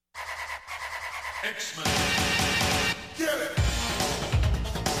X-Men. Get it!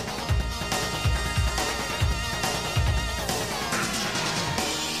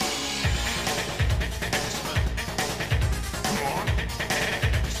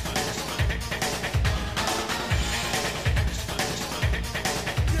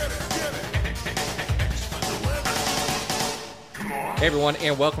 Hey everyone,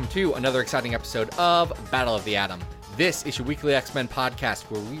 and welcome to another exciting episode of Battle of the Atom. This is your weekly X-Men podcast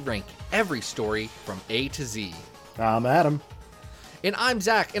where we rank every story from A to Z. I'm Adam. And I'm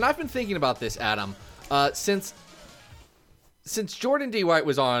Zach, and I've been thinking about this, Adam, since Jordan D. White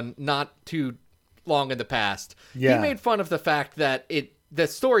was on not too long in the past. Yeah. He made fun of the fact that the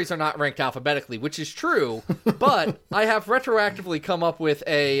stories are not ranked alphabetically, which is true, but I have retroactively come up with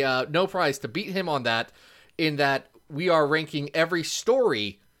a no prize to beat him on that, in that we are ranking every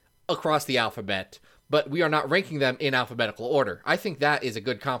story across the alphabet, but we are not ranking them in alphabetical order. I think that is a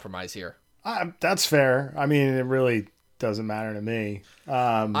good compromise here. That's fair. I mean, it really doesn't matter to me.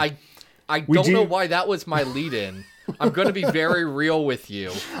 I don't know why that was my lead-in. I'm going to be very real with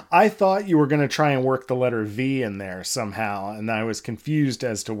you. I thought you were going to try and work the letter V in there somehow, and I was confused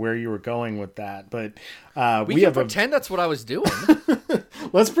as to where you were going with that. But we can pretend that's what I was doing.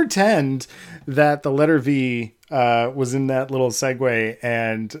 Let's pretend that the letter V was in that little segue,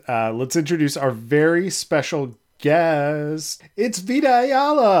 and let's introduce our very special guest. It's Vita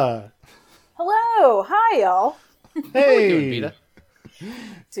Ayala. Hello. Hi, y'all. Hey. How are you doing,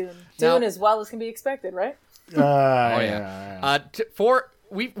 Vita? Doing as well as can be expected, right?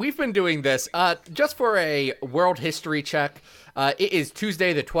 We've been doing this just for a world history check. It is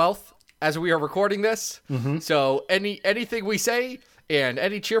Tuesday the 12th as we are recording this. Mm-hmm. So anything we say and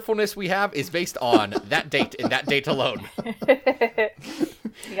any cheerfulness we have is based on that date and that date alone.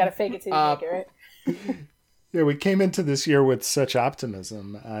 You gotta fake it till you make it, right? Yeah, we came into this year with such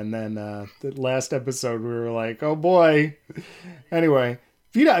optimism, and then the last episode we were like, oh boy. Anyway,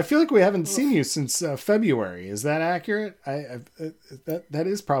 Vita, I feel like we haven't seen you since February. Is that accurate? That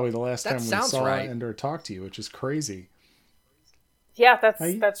is probably the last time we saw right. and or talked to you, which is crazy. Yeah,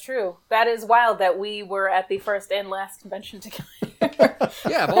 that's true. That is wild that we were at the first and last convention together.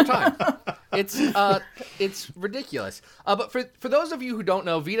 Yeah, of all time. It's ridiculous. But for those of you who don't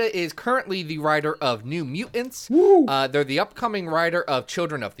know, Vita is currently the writer of New Mutants. Woo! They're the upcoming writer of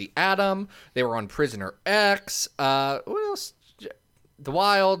Children of the Atom. They were on Prisoner X. What else? The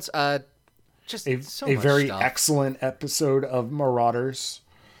Wilds. Just so much very stuff. excellent episode of Marauders.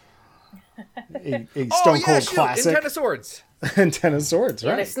 A Stone Cold classic. And Ten of Swords. And Ten of Swords,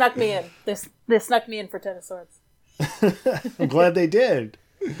 Yeah, right? they snuck me in. They snuck me in for Ten of Swords. I'm glad they did.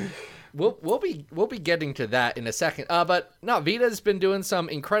 We'll be getting to that in a second. But no, Vita's been doing some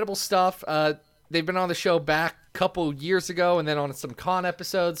incredible stuff. They've been on the show back a couple years ago, and then on some con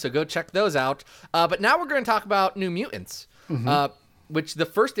episodes. So go check those out. But now we're going to talk about New Mutants, which the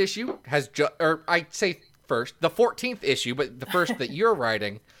first issue has the 14th issue, but the first that you're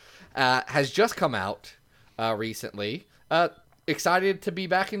writing has just come out recently. Excited to be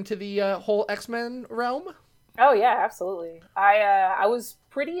back into the whole X-Men realm? Oh yeah, absolutely. I was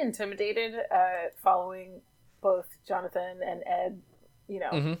pretty intimidated following both Jonathan and Ed,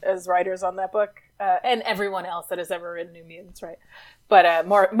 as writers on that book, and everyone else that has ever written New Mutants, right? But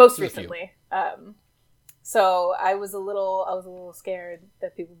most recently. So I was a little scared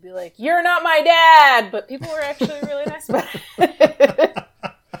that people would be like, "You're not my dad," but people were actually really nice about it.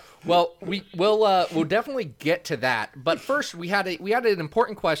 Well, we'll definitely get to that. But first, we had an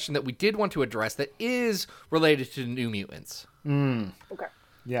important question that we did want to address that is related to New Mutants. Okay.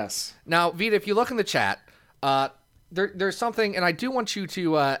 Yes. Now, Vita, if you look in the chat, there's something, and I do want you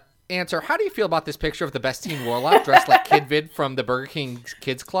to answer. How do you feel about this picture of the Bestine Warlock dressed like Kid Vid from the Burger King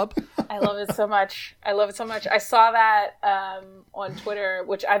Kids Club? I love it so much. I saw that on Twitter,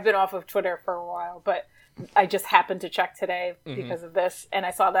 which I've been off of Twitter for a while, but I just happened to check today because of this, and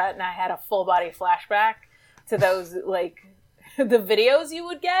I saw that, and I had a full body flashback to those, like, the videos you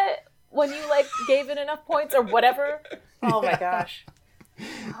would get when you, like, gave it enough points or whatever. Oh my gosh.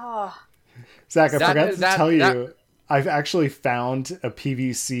 Oh. Zach, I forgot to tell you, I've actually found a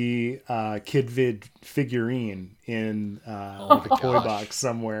PVC Kid Vid figurine in a toy box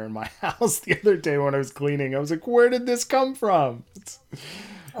somewhere in my house the other day when I was cleaning. I was like, where did this come from?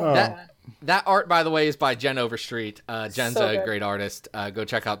 That art, by the way, is by Jen Overstreet. Jen's So a good. great artist. Go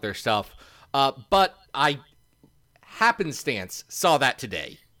check out their stuff. But I happenstance saw that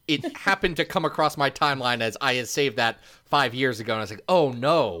today. It happened to come across my timeline as I had saved that 5 years ago, and I was like, "Oh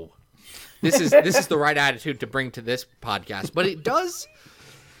no, this is the right attitude to bring to this podcast." But it does.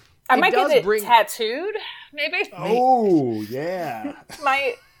 I might get it tattooed, maybe. Oh, yeah.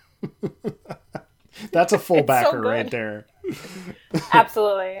 That's a full backer good. right there.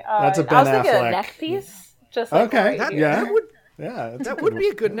 Absolutely. That's a Ben I was thinking Affleck. a neck piece. Just like Okay, right here. yeah. That would Yeah, that's that would be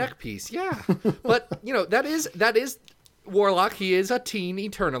a good neck piece, yeah. But that is Warlock. He is a teen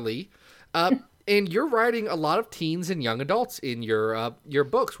eternally, and you're writing a lot of teens and young adults in your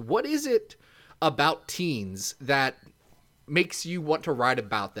books. What is it about teens that makes you want to write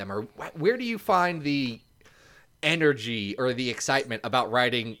about them, or where do you find the energy or the excitement about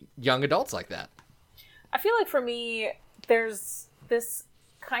writing young adults like that? I feel like for me, there's this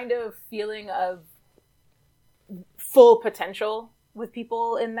kind of feeling of full potential with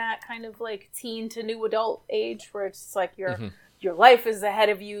people in that kind of like teen to new adult age, where it's like your life is ahead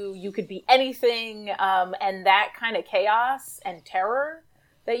of you. You could be anything, and that kind of chaos and terror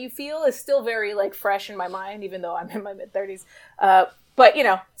that you feel is still very like fresh in my mind, even though I'm in my mid-30s. But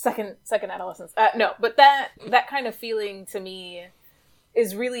second adolescence. No, but that kind of feeling to me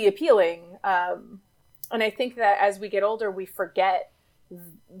is really appealing. And I think that as we get older, we forget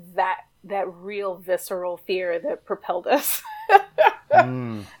that real visceral fear that propelled us.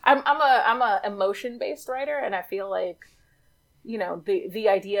 I'm a emotion-based writer, and I feel like the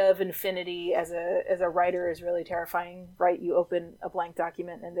idea of infinity as a writer is really terrifying, right? You open a blank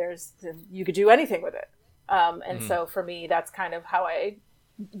document and you could do anything with it. So for me, that's kind of how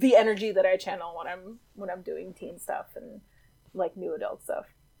the energy that I channel when I'm doing teen stuff and like new adult stuff.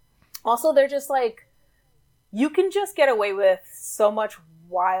 Also, they're just like, you can just get away with so much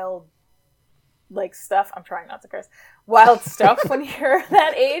wild like stuff. I'm trying not to curse. Wild stuff when you're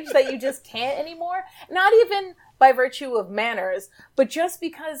that age that you just can't anymore. Not even by virtue of manners, but just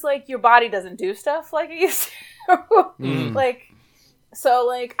because like your body doesn't do stuff like it used to. Like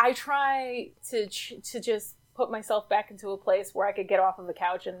I try to just put myself back into a place where I could get off of the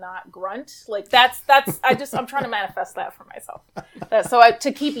couch and not grunt. Like that's I'm trying to manifest that for myself.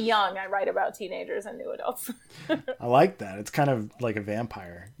 To keep young, I write about teenagers and new adults. I like that. It's kind of like a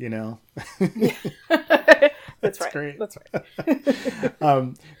vampire, That's right. Great. That's right.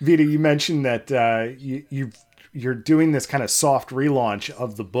 Vita, you mentioned that you're doing this kind of soft relaunch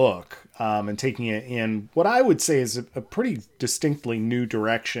of the book and taking it in what I would say is a pretty distinctly new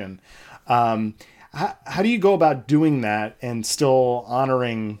direction. How do you go about doing that and still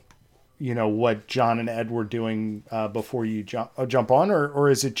honoring, what John and Ed were doing before you jump on, or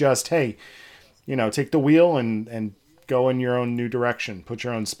is it just, hey, take the wheel and go in your own new direction, put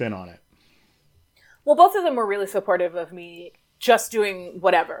your own spin on it? Well, both of them were really supportive of me just doing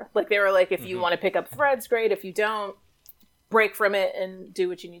whatever. Like they were like, if you want to pick up threads, great. If you don't, break from it and do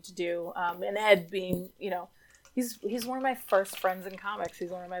what you need to do. And Ed being, he's one of my first friends in comics.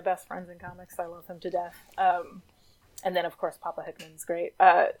 He's one of my best friends in comics. I love him to death. And then of course, Papa Hickman's great.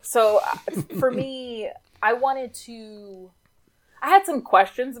 So for me, I had some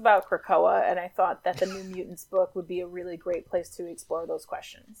questions about Krakoa, and I thought that the New Mutants book would be a really great place to explore those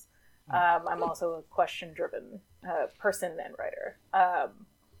questions. I'm also a question-driven person and writer.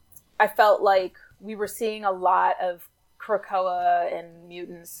 I felt like we were seeing a lot of Krakoa and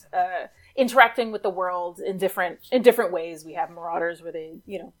mutants interacting with the world in different ways. We have Marauders where they,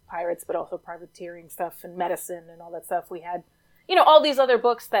 pirates, but also privateering stuff and medicine and all that stuff. We had, all these other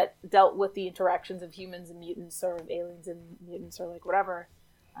books that dealt with the interactions of humans and mutants, or of aliens and mutants, or like whatever.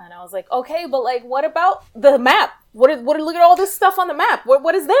 And I was like, okay, but like, what about the map? Look at all this stuff on the map.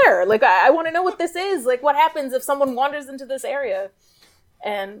 What is there? Like, I want to know what this is. Like, what happens if someone wanders into this area?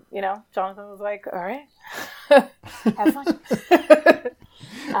 And, Jonathan was like, all right, have fun.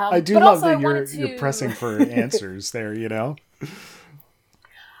 I do love that you're pressing for answers there,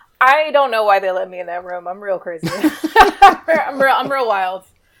 I don't know why they let me in that room. I'm real crazy. I'm real wild.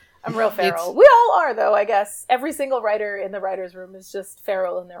 I'm real feral. We all are, though, I guess. Every single writer in the writer's room is just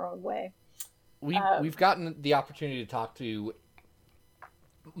feral in their own way. We've gotten the opportunity to talk to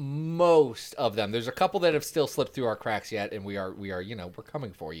most of them. There's a couple that have still slipped through our cracks yet, and we are we're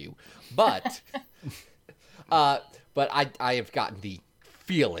coming for you. But but I have gotten the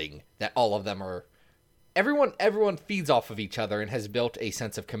feeling that all of them are everyone feeds off of each other and has built a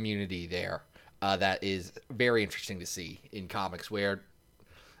sense of community there that is very interesting to see in comics, where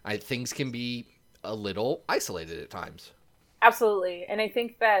things can be a little isolated at times. Absolutely. And I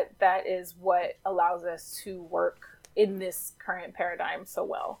think that is what allows us to work in this current paradigm so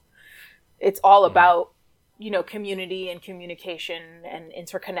well. It's all about, community and communication and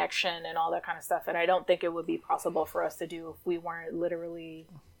interconnection and all that kind of stuff. And I don't think it would be possible for us to do if we weren't literally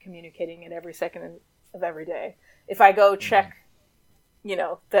communicating at every second of every day. If I go check,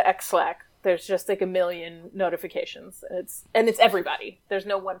 the X Slack, there's just like a million notifications, and it's everybody. There's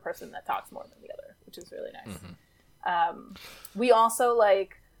no one person that talks more than the other, which is really nice. We also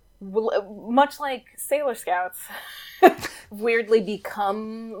much like Sailor Scouts, weirdly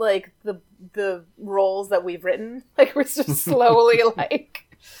become like the roles that we've written. Like we're just slowly like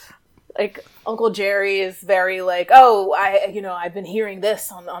Uncle Jerry is very like, oh, I've been hearing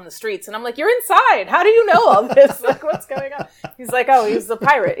this on the streets, and I'm like, you're inside. How do you know all this? Like, what's going on? He's like, oh, he's a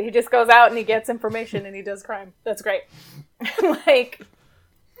pirate. He just goes out and he gets information and he does crime. That's great. Like,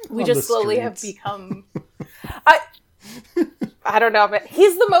 we just slowly have become. I don't know, but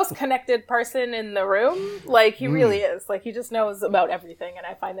he's the most connected person in the room. Like, he really is. Like, he just knows about everything, and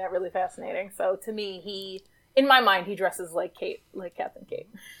I find that really fascinating. So, to me, in my mind, he dresses like Kate, like Captain Kate.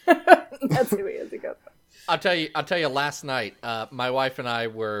 That's who he is. He goes. I'll tell you. Last night, my wife and I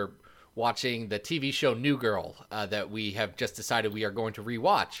were watching the TV show New Girl that we have just decided we are going to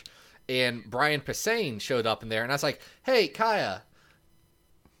rewatch, and Brian Posehn showed up in there, and I was like, "Hey, Kaya,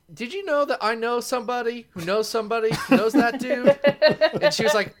 did you know that I know somebody who knows that dude?" And she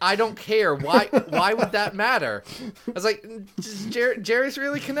was like, "I don't care. Why would that matter?" I was like, Jerry's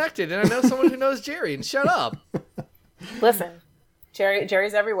really connected, and I know someone who knows Jerry, and shut up. Listen,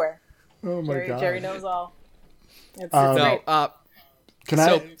 Jerry's everywhere. Oh my God. Jerry knows all. It's great.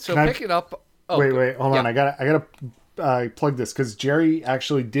 Picking up. Oh, wait, hold on. I gotta plug this because Jerry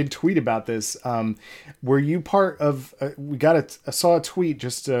actually did tweet about this. Were you part of? I saw a tweet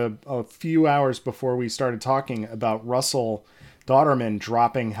just a few hours before we started talking about Russell Dauterman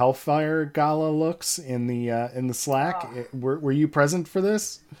dropping Hellfire Gala looks in the Slack. Oh. Were you present for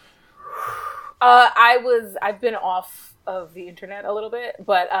this? I've been off of the internet a little bit,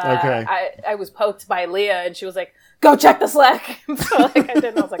 but okay. I was poked by Leah, and she was like, "Go check the Slack." So like I did,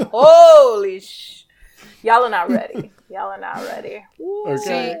 and I was like, "Holy sh! Y'all are not ready. Y'all are not ready."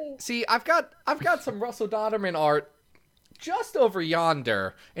 Okay. See, I've got some Russell Dauterman art just over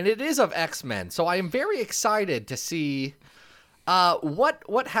yonder, and it is of X-Men. So I am very excited to see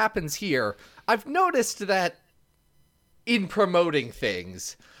what happens here. I've noticed that in promoting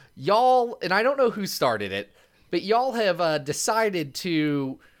things, y'all, and I don't know who started it, but y'all have decided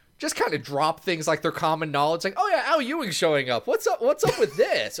to just kind of drop things like they're common knowledge. Like, oh yeah, Al Ewing's showing up. What's up with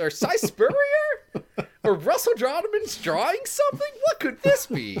this? Or Cy Spurrier? Or Russell Dauterman's drawing something? What could this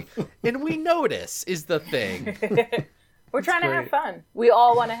be? And we notice is the thing. We're trying to have fun. We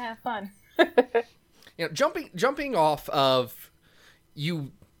all want to have fun. Jumping off of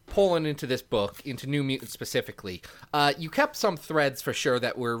you pulling into this book, into New Mutants specifically, you kept some threads for sure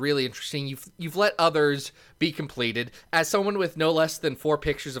that were really interesting. You've let others be completed. As someone with no less than 4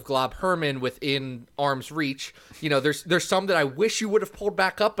 pictures of Glob Herman within arm's reach, there's some that I wish you would have pulled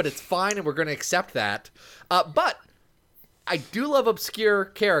back up, but it's fine, and we're going to accept that. But I do love obscure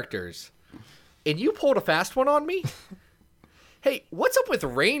characters, and you pulled a fast one on me. Hey, what's up with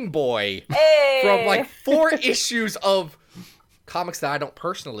Rainboy? Hey! From like 4 issues of comics that I don't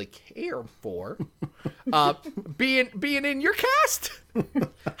personally care for, being in your cast?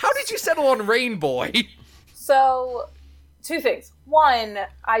 How did you settle on Rainboy? So, 2 things. One,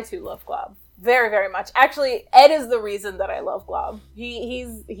 I too love Glob very, very much. Actually, Ed is the reason that I love Glob. He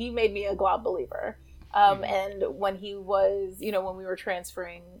made me a Glob believer. And when he was, when we were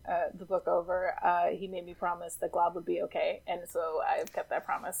transferring the book over, he made me promise that Glob would be okay, and so I've kept that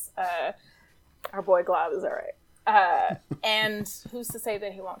promise. Our boy Glob is all right. And who's to say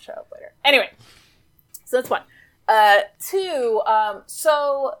that he won't show up later? Anyway, so that's 1. 2,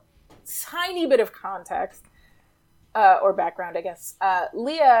 so tiny bit of context, or background, I guess.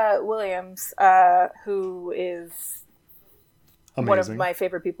 Leah Williams, who is amazing. One of my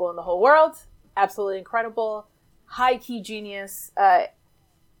favorite people in the whole world, absolutely incredible, high-key genius,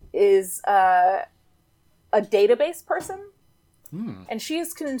 is a database person. And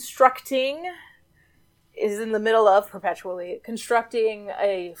she's is in the middle of perpetually constructing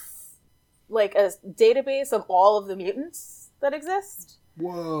a database of all of the mutants that exist.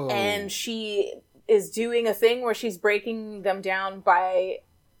 Whoa. And she is doing a thing where she's breaking them down by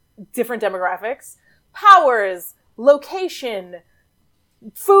different demographics, powers, location,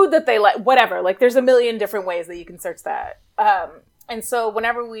 food that they like, whatever. Like, there's a million different ways that you can search that. And so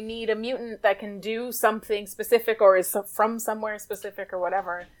whenever we need a mutant that can do something specific or is from somewhere specific or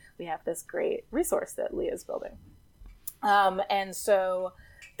whatever, we have this great resource that Leah's building. And so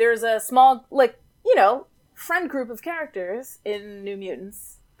there's a small, friend group of characters in New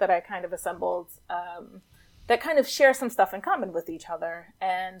Mutants that I kind of assembled that kind of share some stuff in common with each other.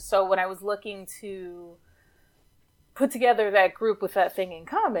 And so when I was looking to put together that group with that thing in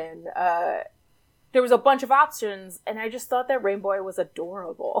common, there was a bunch of options, and I just thought that Rainboy was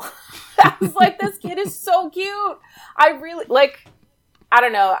adorable. I was like, this kid is so cute. I really, I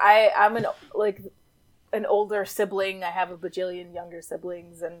don't know, an older sibling. I have a bajillion younger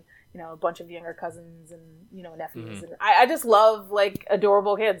siblings, and a bunch of younger cousins, and nephews. And I just love like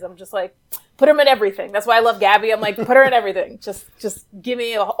adorable kids. I'm just like, put them in everything. That's why I love Gabby. I'm like, put her in everything. Just give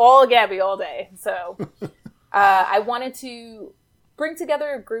me all Gabby all day. So I wanted to bring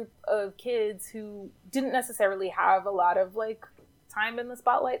together a group of kids who didn't necessarily have a lot of like time in the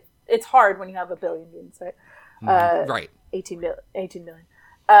spotlight. It's hard when you have a billion mutants, right? Right. 18 million.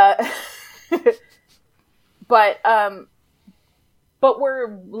 But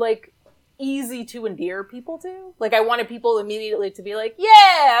we're like easy to endear people to. Like I wanted people immediately to be like, yeah,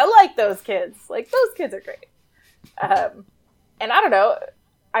 I like those kids. Like those kids are great. And I don't know.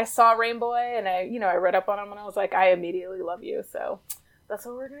 I saw Rainbow and I read up on him and I was like, I immediately love you. So that's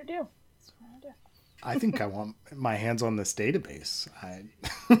what we're gonna do. I think I want my hands on this database.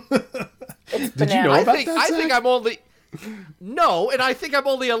 It's Did you know bananas. about I that? think Zach? I'm only. No, and I think I'm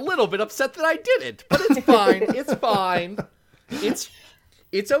only a little bit upset that I didn't, but it's fine. It's fine.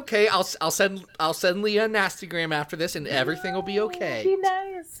 It's okay. I'll send Leah a nastygram after this, and everything will be okay. Be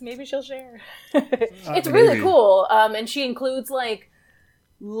nice. Maybe she'll share. It's really maybe. cool. And she includes like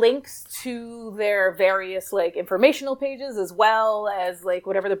links to their various like informational pages as well as like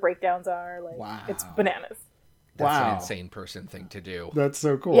whatever the breakdowns are. Like Wow. it's bananas. That's an Wow. insane person thing to do. That's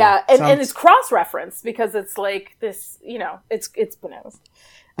so cool. Yeah, and Sounds- it's cross-referenced because it's like this, it's bananas.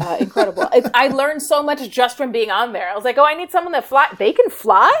 Incredible. I learned so much just from being on there. I was like, oh, I need someone that fly. They can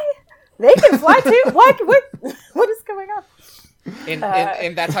fly? They can fly too? What is going on?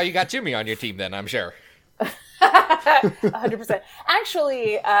 And that's how you got Jimmy on your team then, I'm sure. 100%.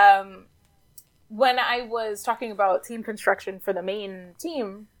 Actually, when I was talking about team construction for the main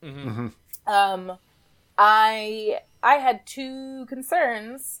team, I had two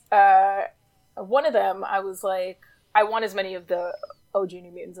concerns. One of them, I was like, I want as many of the OG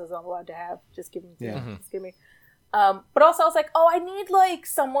New Mutants as I'm allowed to have. Just give them to me. Just give me. But also I was like, oh, I need like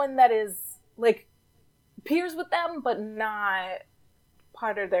someone that is like peers with them, but not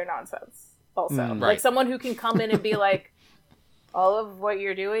part of their nonsense. Also, like Right. someone who can come in and be like, all of what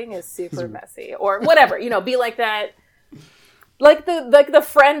you're doing is super messy, or whatever. Be like that. Like the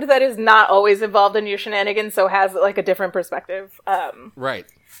friend that is not always involved in your shenanigans, so has like a different perspective. Right.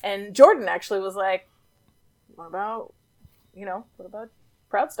 And Jordan actually was like, what about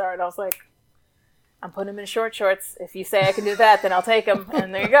Proudstar? And I was like, I'm putting him in short shorts. If you say I can do that, then I'll take him.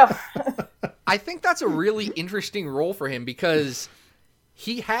 And there you go. I think that's a really interesting role for him because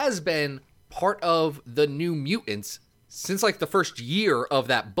he has been part of the New Mutants since like the first year of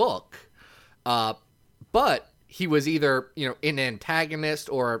that book. But he was either, an antagonist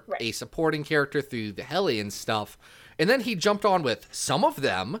or Right. a supporting character through the Hellion stuff. And then he jumped on with some of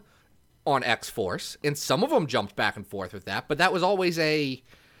them on X-Force, and some of them jumped back and forth with that. But that was always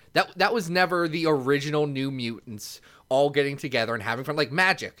that was never the original New Mutants all getting together and having fun. Like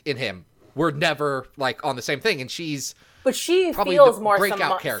Magic and him were never like on the same thing. And she's But she probably feels the more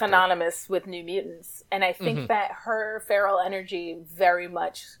breakout character. synonymous with New Mutants. And I think that her feral energy very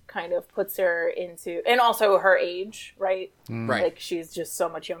much kind of puts her into... And also her age, right? Right. Like, she's just so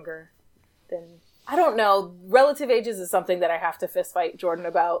much younger than... I don't know. Relative ages is something that I have to fist fight Jordan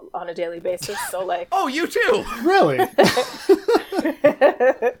about on a daily basis. So, like... Oh, you too. Really?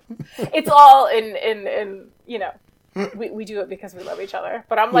 it's all in we do it because we love each other.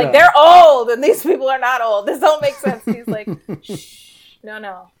 But I'm like, Yeah. they're old, and these people are not old. This don't make sense. He's like, shh,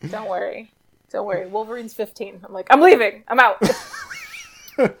 no, don't worry. Wolverine's 15. I'm like, I'm leaving. I'm out.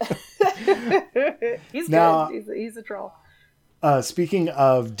 He's Now- good. He's a troll. Speaking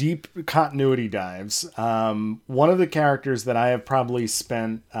of deep continuity dives, one of the characters that I have probably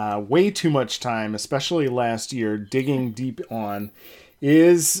spent way too much time, especially last year, digging deep on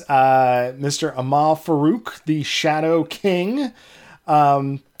is Mr. Amal Farouk, the Shadow King.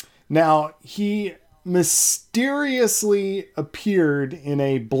 Now, he mysteriously appeared in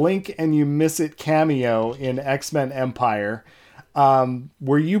a blink and you miss it cameo in X-Men Empire.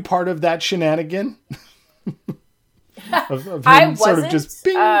 Were you part of that shenanigan? of him I wasn't. sort of just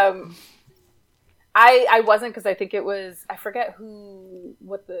bing. I wasn't, because I think it was, I forget we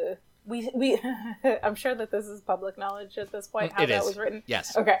I'm sure that this is public knowledge at this point, how It that is. was written.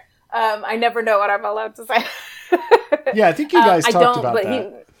 Yes. Okay. I never know what I'm allowed to say. Yeah, I think you guys I talked don't, about but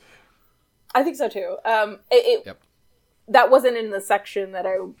that. I think so too. Yep. That wasn't in the section that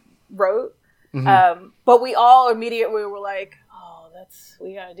I wrote. But we all immediately were like, oh,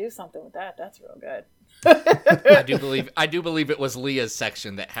 we gotta do something with that. That's real good. I do believe it was Leah's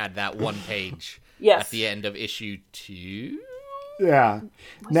section that had that one page Yes. at the end of issue 2. Yeah.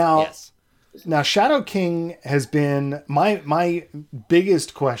 Now, Yes. Now, Shadow King has been my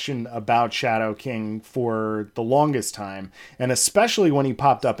biggest question about Shadow King for the longest time, and especially when he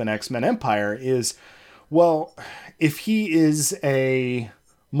popped up in X-Men Empire, is, well, if he is a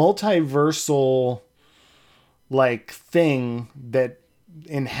multiversal like thing that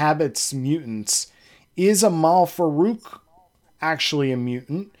inhabits mutants, is Amal Farouk actually a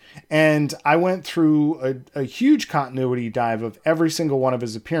mutant? And I went through a huge continuity dive of every single one of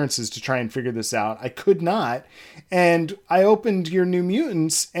his appearances to try and figure this out. I could not. And I opened your New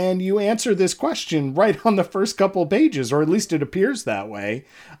Mutants and you answer this question right on the first couple of pages, or at least it appears that way.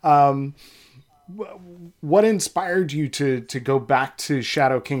 What inspired you to go back to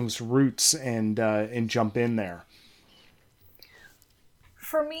Shadow King's roots and jump in there?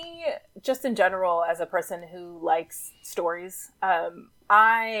 For me, just in general, as a person who likes stories,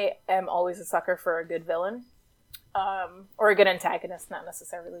 I am always a sucker for a good villain, or a good antagonist, not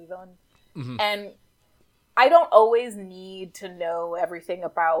necessarily a villain. Mm-hmm. And I don't always need to know everything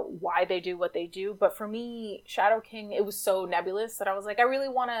about why they do what they do, but for me, Shadow King, it was so nebulous that I was like, I really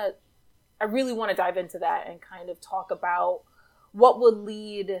want to dive into that and kind of talk about what would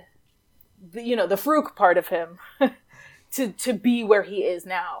lead the Farouk part of him to be where he is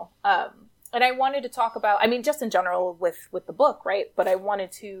now. And I wanted to talk about, I mean, just in general with the book, right? But I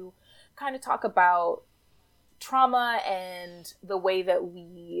wanted to kind of talk about trauma and the way that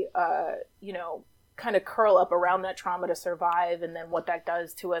we, kind of curl up around that trauma to survive, and then what that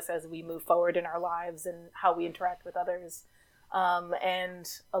does to us as we move forward in our lives and how we interact with others. And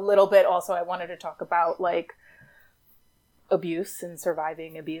a little bit also I wanted to talk about like abuse and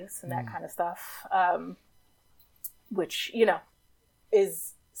surviving abuse and that kind of stuff, which,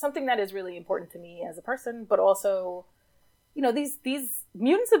 is something that is really important to me as a person, but also, these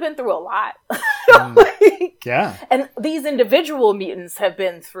mutants have been through a lot. Yeah. And these individual mutants have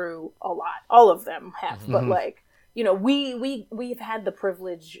been through a lot. All of them have. Mm-hmm. But we've had the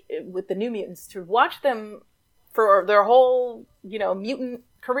privilege with the New Mutants to watch them for their whole, mutant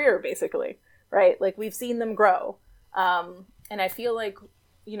career, basically, right? Like, we've seen them grow. And I feel like,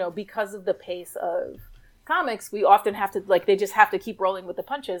 because of the pace of comics, we often have to, they just have to keep rolling with the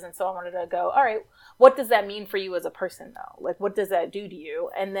punches. And so I wanted to go, all right, what does that mean for you as a person, though? Like, what does that do to you?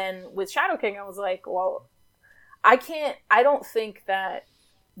 And then with Shadow King, I was like, well, I don't think that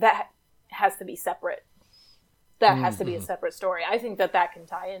has to be separate. That has to be a separate story. I think that can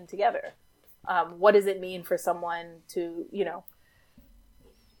tie in together. What does it mean for someone to,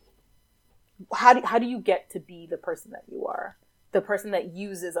 how do you get to be the person that you are? The person that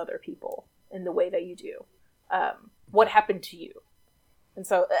uses other people in the way that you do. What happened to you? And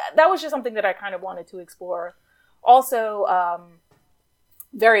so that was just something that I kind of wanted to explore. Also,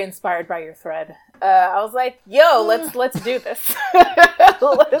 very inspired by your thread. I was like, yo, let's do this.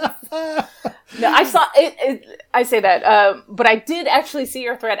 No, I saw it. I say that, but I did actually see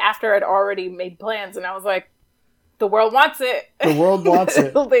your thread after I'd already made plans, and I was like, the world wants it. The world wants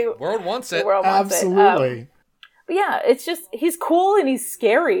it. The world wants it. The world wants Absolutely. It. But yeah, it's just, he's cool and he's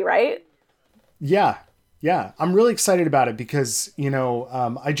scary, right? Yeah. Yeah. I'm really excited about it because,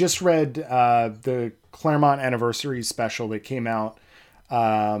 I just read the Claremont Anniversary special that came out.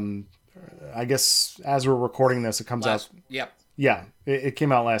 I guess as we're recording this, it comes out. Yep. Yeah. It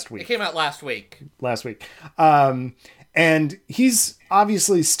came out last week. It came out last week. And he's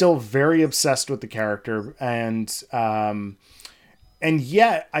obviously still very obsessed with the character. And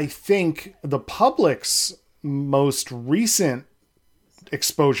yet I think the public's most recent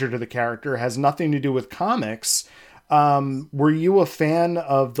exposure to the character has nothing to do with comics. Were you a fan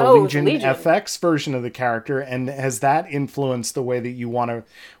of the Legion FX version of the character, and has that influenced the way that you want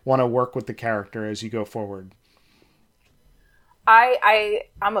to work with the character as you go forward?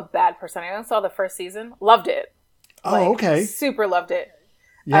 I'm a bad person. I only saw the first season, loved it. Okay. Super loved it.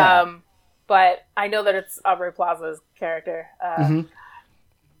 Yeah. But I know that it's Aubrey Plaza's character.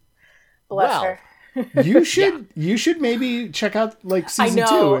 Bless her. You should maybe check out season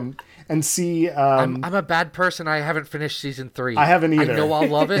 2 and see. I'm a bad person. I haven't finished season 3. I haven't either. I know I'll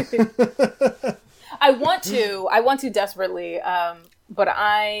love it. I want to desperately. But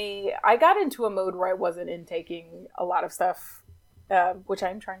I got into a mode where I wasn't intaking a lot of stuff, which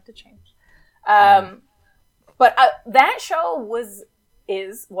I'm trying to change. But that show was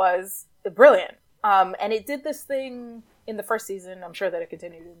brilliant. And it did this thing in the first season. I'm sure that it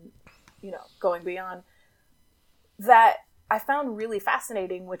continued in, going beyond, that I found really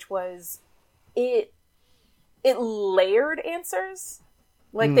fascinating, which was it layered answers.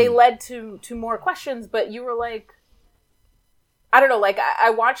 They led to more questions, but you were like, I don't know, I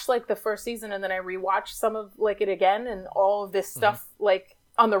watched the first season and then I rewatched some of it again, and all of this stuff,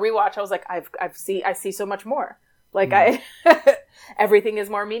 on the rewatch, I was like, I see so much more. Like everything is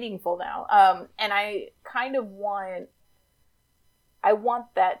more meaningful now. And I kind of want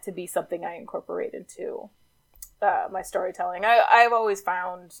that to be something I incorporate into my storytelling. I've always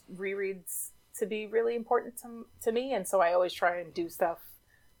found rereads to be really important to me, and so I always try and do stuff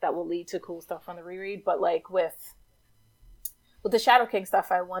that will lead to cool stuff on the reread. But like with the Shadow King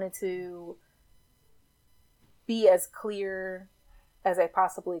stuff, I wanted to be as clear as I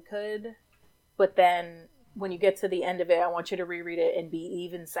possibly could, but then when you get to the end of it, I want you to reread it and be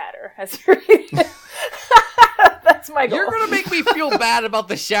even sadder as you read it. That's my goal. You're gonna make me feel bad about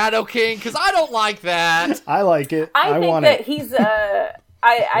the Shadow King because I don't like that. I like it. I think want that it. he's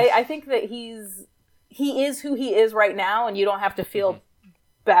I think that he is who he is right now, and you don't have to feel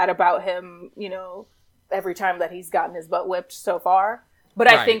bad about him, you know, every time that he's gotten his butt whipped so far. But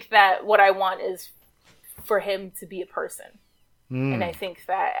I think that what I want is for him to be a person. And I think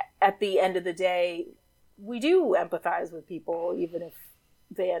that at the end of the day, we do empathize with people, even if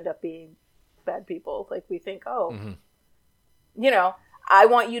they end up being bad people. Like we think, you know, I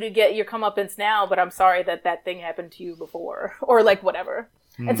want you to get your comeuppance now, but I'm sorry that thing happened to you before, or like whatever.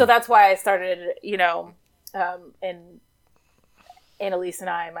 And so that's why I started, you know, and Annalise and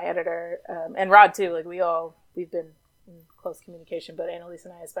I, my editor, and Rod too, like we've been in close communication, but Annalise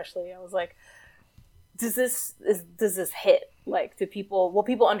and I especially, I was like, does this hit? Like, will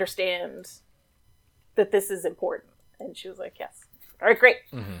people understand that this is important? And she was like, yes. All right, great.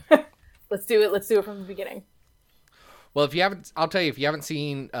 Let's do it from the beginning. Well, I'll tell you, if you haven't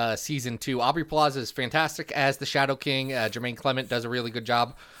seen season 2, Aubrey Plaza is fantastic as the Shadow King. Jermaine Clement does a really good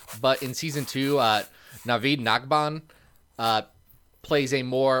job. But in season 2, Naveed Nagban plays a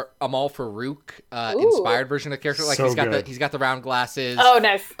more Amal Farouk inspired version of the character. Like So he's got the round glasses. Oh,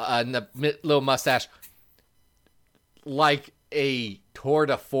 nice. And the little mustache. Like a tour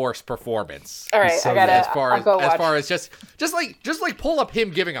de force performance. All right, So I gotta. As far watch. as just like pull up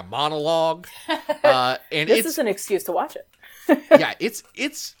him giving a monologue, and This is an excuse to watch it. yeah, it's.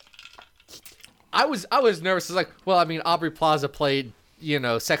 I was nervous. It's like, well, I mean, Aubrey Plaza played, you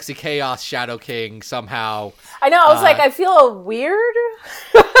know, Sexy Chaos Shadow King somehow. I know. I was like, I feel weird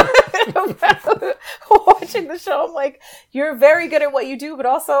about watching the show. I'm like, you're very good at what you do, but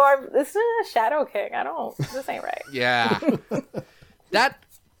also, this is a Shadow King. This ain't right. Yeah,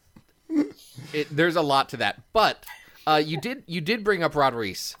 there's a lot to that. But you did bring up Rod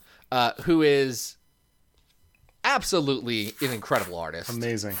Reese, who is absolutely an incredible artist.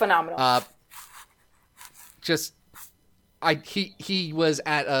 Amazing. Phenomenal. He was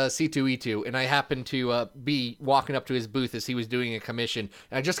at C2E2, and I happened to be walking up to his booth as he was doing a commission,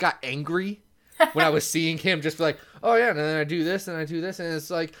 and I just got angry when I was seeing him just be like, oh yeah, and then I do this, and I do this, and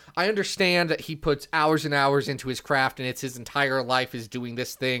it's like, I understand that he puts hours and hours into his craft, and it's his entire life is doing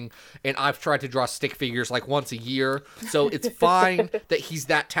this thing, and I've tried to draw stick figures like once a year, so it's fine that he's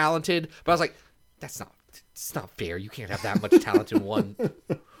that talented, but I was like, it's not fair, you can't have that much talent in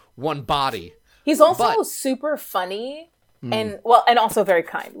one body. He's also super funny and also very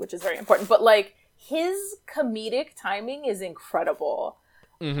kind, which is very important. But like his comedic timing is incredible.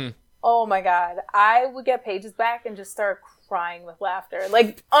 Oh my God. I would get pages back and just start crying with laughter.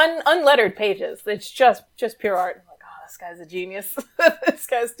 Like unlettered pages. It's just pure art. I'm like, oh, this guy's a genius. This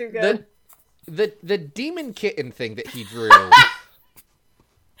guy's too good. The demon kitten thing that he drew.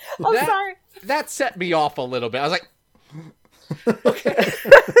 Sorry. That set me off a little bit. I was like,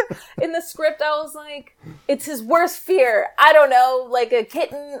 In the script, I was like, it's his worst fear. I don't know, like a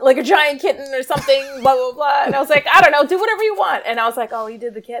kitten, like a giant kitten or something, blah, blah, blah. And I was like, I don't know, do whatever you want. And I was like, oh, he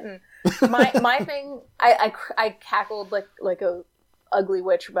did the kitten. My thing, I cackled like a ugly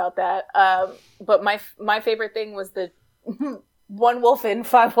witch about that. But my favorite thing was the one wolf in,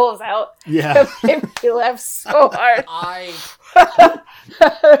 5 wolves out. Yeah. It made me laugh so hard.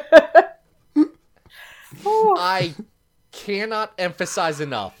 I cannot emphasize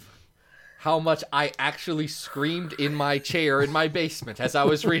enough how much I actually screamed in my chair in my basement as I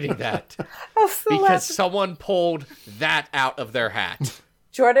was reading that. Because someone pulled that out of their hat.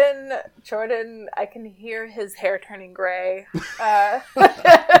 Jordan, I can hear his hair turning gray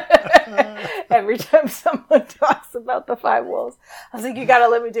every time someone talks about the 5 wolves. I was like, you gotta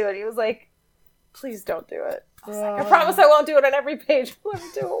let me do it. He was like, please don't do it. I was like, I promise I won't do it on every page. Let me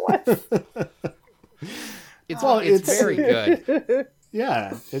do it once. It's very good.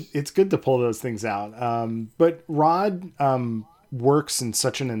 Yeah, it's good to pull those things out. But Rod works in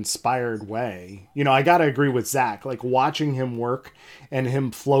such an inspired way. You know, I gotta agree with Zach. Like watching him work and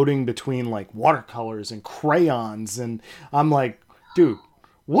him floating between like watercolors and crayons, and I'm like, dude,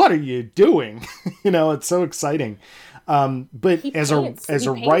 what are you doing? You know, it's so exciting. But He as paints. a He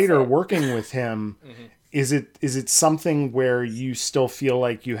paints writer it. working with him, is it something where you still feel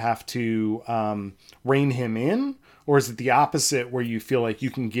like you have to rein him in, or is it the opposite where you feel like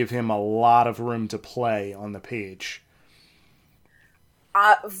you can give him a lot of room to play on the page?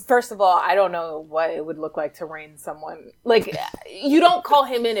 First of all, I don't know what it would look like to rein someone. Like, you don't call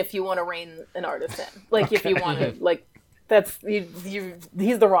him in if you want to rein an artist in. Like, if you want to, like, that's he's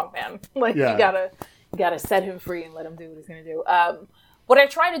the wrong man. Like, Yeah. you gotta set him free and let him do what he's gonna do. What I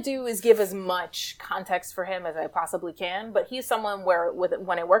try to do is give as much context for him as I possibly can. But he's someone where,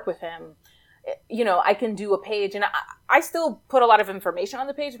 when I work with him, you know, I can do a page, and I still put a lot of information on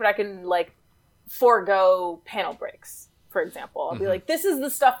the page, but I can like forego panel breaks. For example, I'll be like, this is the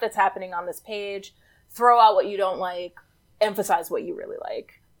stuff that's happening on this page. Throw out what you don't like, emphasize what you really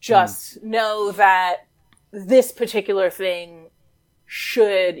like. Just know that this particular thing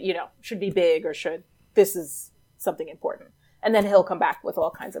should be big, or this is something important. And then he'll come back with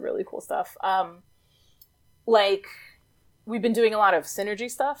all kinds of really cool stuff. Like, we've been doing a lot of synergy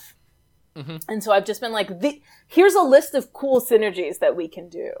stuff. And so I've just been like, here's a list of cool synergies that we can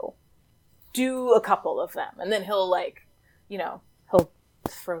do. Do a couple of them. And then he'll like, he'll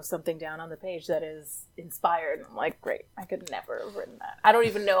throw something down on the page that is inspired. And I'm like, great, I could never have written that. I don't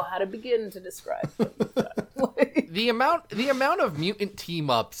even know how to begin to describe it. The amount of mutant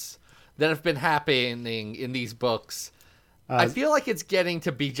team-ups that have been happening in these books, I feel like it's getting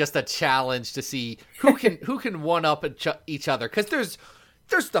to be just a challenge to see who can one-up each other. Because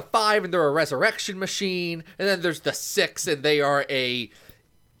there's the 5 and they're a resurrection machine, and then there's the 6 and they are a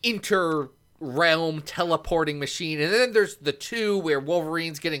inter-realm teleporting machine, and then there's the 2 where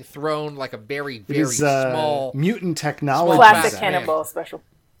Wolverine's getting thrown like a very, very small mutant technology. Classic Cannonball special.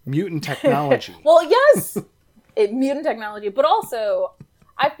 Mutant technology. Well, yes, mutant technology, but also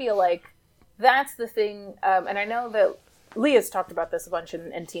I feel like that's the thing, and I know that Leah's talked about this a bunch,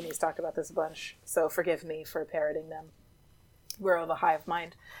 and Teeny's talked about this a bunch, so forgive me for parroting them. We're of a hive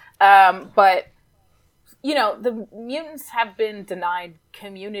mind. But, the mutants have been denied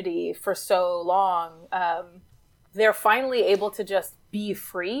community for so long. They're finally able to just be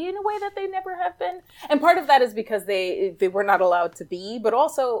free in a way that they never have been. And part of that is because they were not allowed to be, but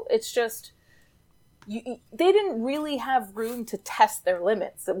also it's just, they didn't really have room to test their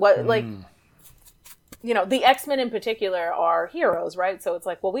limits. The X-Men in particular are heroes, right? So it's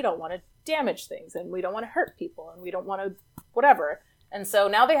like, well, we don't want to damage things, and we don't want to hurt people, and we don't want to whatever. And so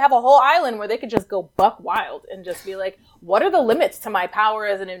now they have a whole island where they could just go buck wild and just be like, what are the limits to my power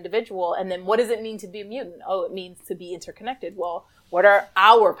as an individual? And then what does it mean to be a mutant? Oh, it means to be interconnected. Well, what are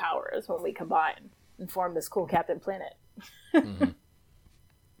our powers when we combine and form this cool Captain Planet?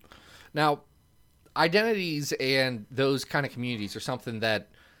 Now, identities and those kind of communities are something that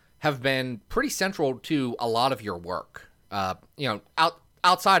have been pretty central to a lot of your work.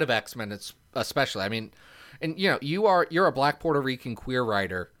 Outside of X-Men, it's especially. I mean, and you're a Black Puerto Rican queer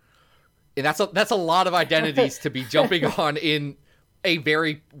writer, and that's a lot of identities to be jumping on in a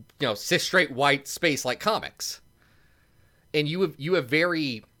very cis straight white space like comics. And you have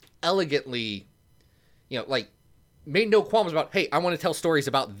very elegantly, made no qualms about, hey, I want to tell stories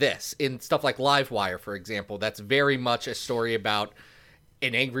about this in stuff like Livewire, for example. That's very much a story about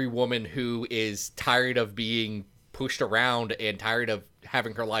an angry woman who is tired of being pushed around and tired of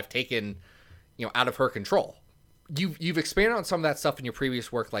having her life taken, out of her control. You've expanded on some of that stuff in your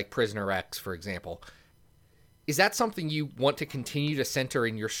previous work, like Prisoner X, for example. Is that something you want to continue to center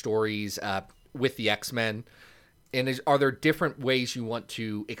in your stories with the X-Men? And are there different ways you want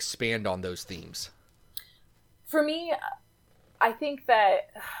to expand on those themes? For me, I think that,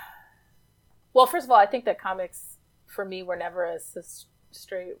 well, first of all, I think that comics, for me, were never a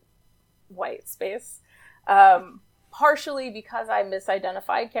straight white space. Partially because I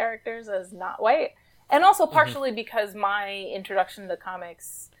misidentified characters as not white, and also partially because my introduction to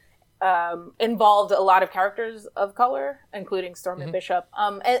comics involved a lot of characters of color, including Storm and Bishop.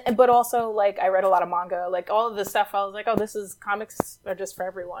 But also, like, I read a lot of manga. Like, all of this stuff, I was like, oh, comics are just for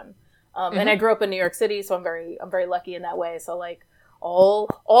everyone. And I grew up in New York City, so I'm very lucky in that way. So, like, all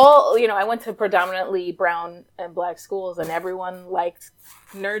I went to predominantly brown and black schools, and everyone liked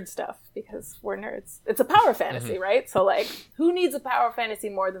nerd stuff because we're nerds. It's a power fantasy, right? So, like, who needs a power fantasy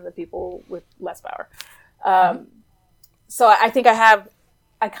more than the people with less power? So I think I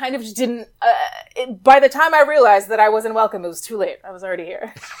kind of just didn't, by the time I realized that I wasn't welcome, it was too late. I was already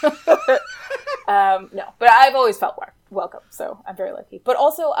here. No, but I've always felt welcome, so I'm very lucky. But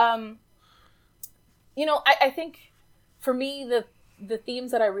also, I think for me, the themes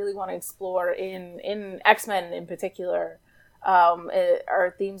that I really want to explore in X-Men in particular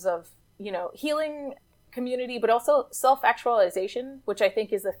are themes of, healing community, but also self-actualization, which I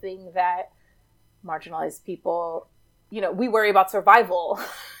think is a thing that marginalized people, we worry about survival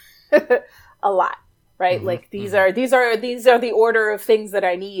a lot, right? Mm-hmm, like these are the order of things that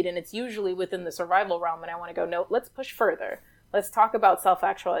I need, and it's usually within the survival realm. And I want to go, no, let's push further. Let's talk about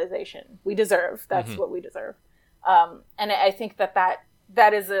self-actualization. That's what we deserve. And I think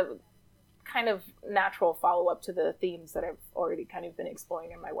that is a kind of natural follow-up to the themes that I've already kind of been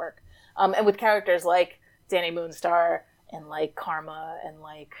exploring in my work. And with characters like Danny Moonstar and like Karma and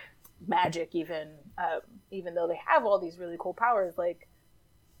like Magic, even though they have all these really cool powers, like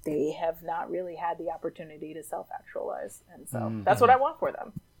they have not really had the opportunity to self-actualize. And so that's what I want for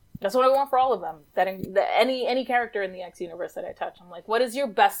them. That's what I want for all of them. That any character in the X universe that I touch, I'm like, what is your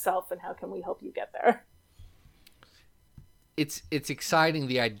best self and how can we help you get there? It's exciting,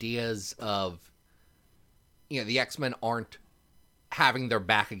 the ideas of, the X-Men aren't having their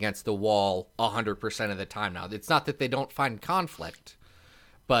back against the wall 100% of the time now. It's not that they don't find conflict,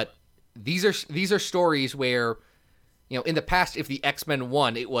 but these are stories where, in the past, if the X-Men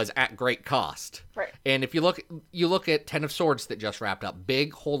won, it was at great cost. Right. And if you look at Ten of Swords that just wrapped up,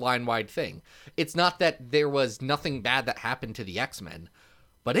 big whole line-wide thing. It's not that there was nothing bad that happened to the X-Men,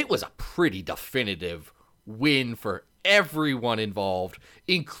 but it was a pretty definitive win for everyone involved,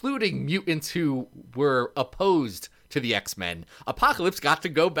 including mutants who were opposed to the X-Men. Apocalypse got to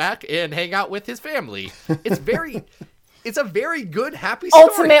go back and hang out with his family. It's a very good, happy story.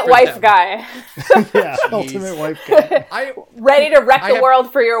 Ultimate wife guy. Yeah, ultimate wife guy. Ready to wreck the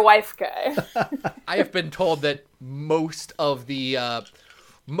world for your wife guy. I have been told that most of the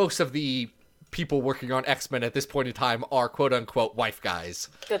people working on X-Men at this point in time are quote unquote wife guys.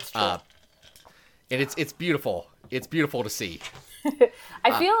 That's true. And it's beautiful. It's beautiful to see.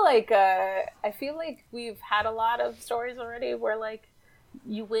 I feel like we've had a lot of stories already where like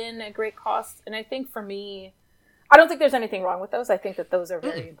you win at great cost, and I think for me, I don't think there's anything wrong with those. I think that those are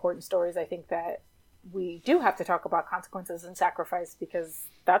very important stories. I think that we do have to talk about consequences and sacrifice because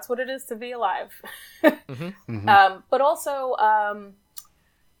that's what it is to be alive. But also,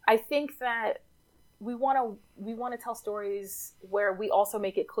 I think that we want to tell stories where we also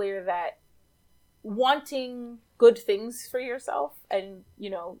make it clear that wanting good things for yourself and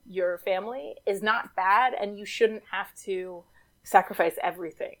your family is not bad, and you shouldn't have to sacrifice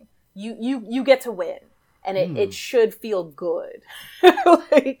everything. You get to win. And it should feel good.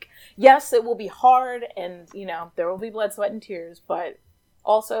 Like, yes, it will be hard and, there will be blood, sweat, and tears, but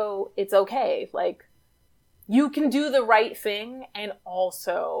also it's okay. Like, you can do the right thing and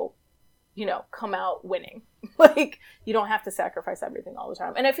also, come out winning. Like, you don't have to sacrifice everything all the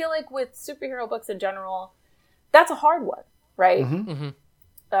time. And I feel like with superhero books in general, that's a hard one, right?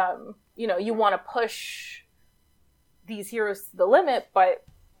 You want to push these heroes to the limit, but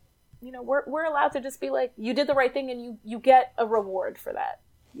we're allowed to just be like, you did the right thing and you get a reward for that.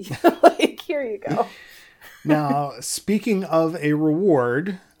 Like, here you go. Now, speaking of a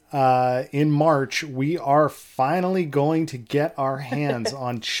reward, in March, we are finally going to get our hands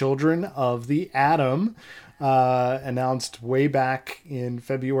on Children of the Atom, announced way back in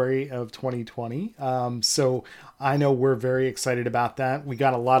February of 2020. So I know we're very excited about that. We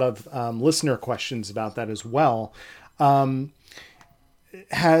got a lot of listener questions about that as well.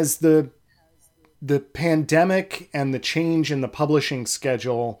 Has the pandemic and the change in the publishing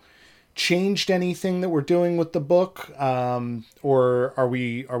schedule changed anything that we're doing with the book? Or are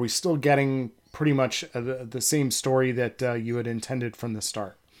we still getting pretty much the same story that you had intended from the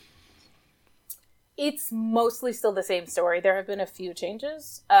start? It's mostly still the same story. There have been a few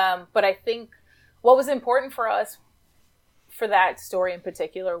changes. But I think what was important for us for that story in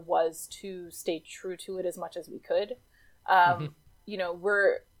particular was to stay true to it as much as we could.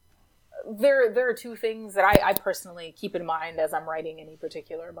 There are two things that I personally keep in mind as I'm writing any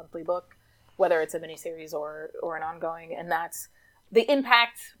particular monthly book, whether it's a miniseries or an ongoing, and that's the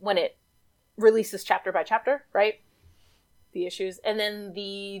impact when it releases chapter by chapter, right? The issues, and then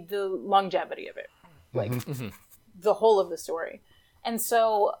the longevity of it, like the whole of the story. And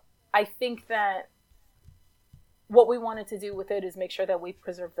so I think that what we wanted to do with it is make sure that we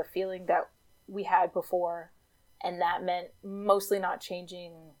preserve the feeling that we had before. And that meant mostly not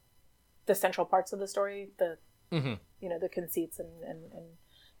changing the central parts of the story, the conceits and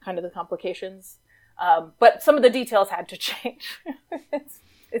kind of the complications. But some of the details had to change.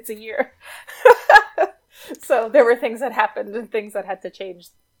 It's a year. So there were things that happened and things that had to change.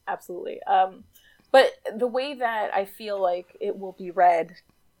 Absolutely. But the way that I feel like it will be read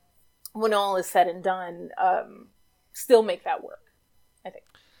when all is said and done, still make that work, I think.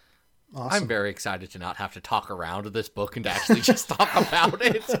 Awesome. I'm very excited to not have to talk around this book and to actually just talk about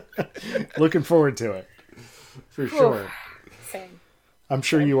it. Looking forward to it. for sure. Same. I'm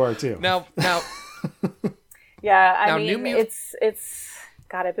sure you are too. Now, Yeah, I Now, mean, New Mut- it's.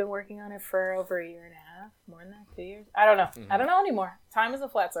 God, I've been working on it for over a year and a half, more than that, 2 years. I don't know. I don't know anymore. Time is a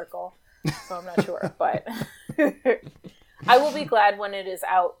flat circle, so I'm not sure. But I will be glad when it is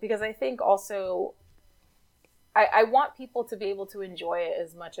out, because I think also I want people to be able to enjoy it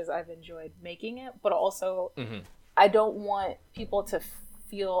as much as I've enjoyed making it, but also I don't want people to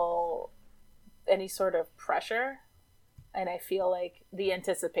feel any sort of pressure. And I feel like the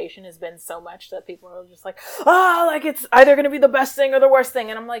anticipation has been so much that people are just like, like it's either going to be the best thing or the worst thing.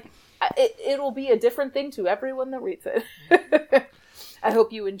 And I'm like, it'll be a different thing to everyone that reads it. I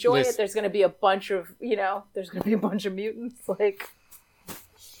hope you enjoy it. There's going to be a bunch of, there's going to be a bunch of mutants. Like,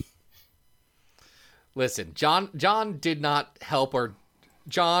 listen, John did not help, or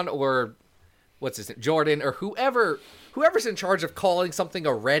John, or what's his name, Jordan, or whoever's in charge of calling something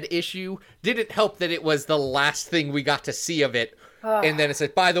a red issue didn't help that it was the last thing we got to see of it. And then it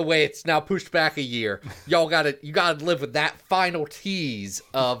said, by the way, it's now pushed back a year. You gotta live with that final tease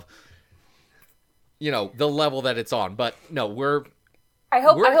of, the level that it's on. But no, I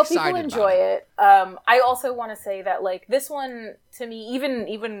hope people excited enjoy it. I also want to say that, like, this one, to me,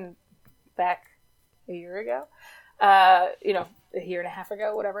 even back a year ago, a year and a half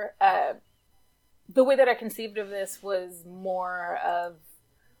ago, whatever, the way that I conceived of this was more of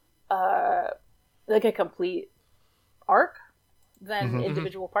like a complete arc than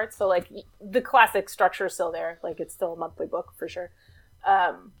individual parts. So, like, the classic structure is still there. Like, it's still a monthly book for sure.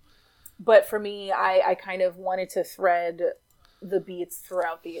 But for me, I kind of wanted to thread the beats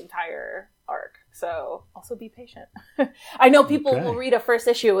throughout the entire arc. So also be patient. I know people will read a first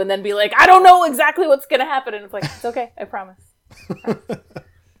issue and then be like, I don't know exactly what's going to happen. And it's like, it's okay. I promise.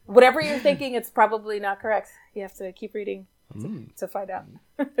 Whatever you're thinking, it's probably not correct. You have to keep reading to find out.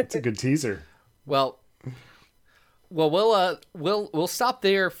 It's a good teaser. Well, we'll stop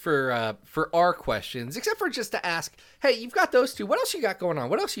there for our questions, except for just to ask, hey, you've got those two. What else you got going on?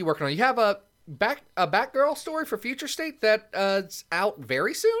 What else are you working on? You have a Batgirl story for Future State that's out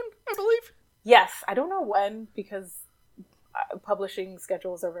very soon, I believe. Yes, I don't know when, because publishing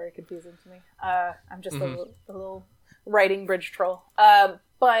schedules are very confusing to me. I'm just a little writing bridge troll.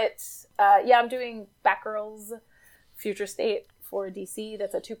 But I'm doing Batgirl's Future State for DC.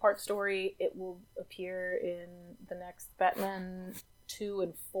 That's a 2-part story. It will appear in the next Batman 2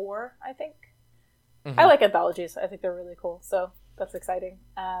 and 4, I think. I like anthologies. I think they're really cool. So that's exciting.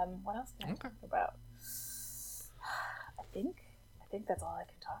 What else can I talk about? I think that's all I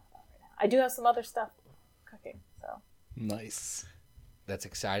can talk about right now. I do have some other stuff cooking. So nice. That's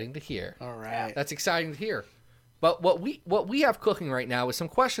exciting to hear. All right. That's exciting to hear. But what we have cooking right now is some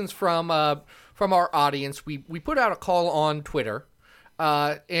questions from our audience. We put out a call on Twitter,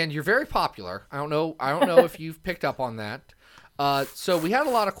 and you're very popular. I don't know if you've picked up on that. So we had a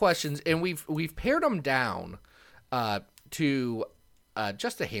lot of questions, and we've pared them down to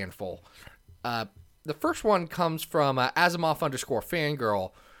just a handful. The first one comes from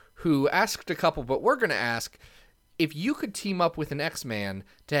Asimov_fangirl, who asked a couple, but we're going to ask, if you could team up with an X-Man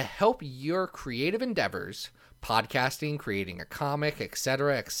to help your creative endeavors, podcasting, creating a comic,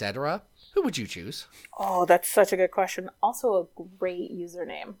 etc., who would you choose? Oh, that's such a good question. Also a great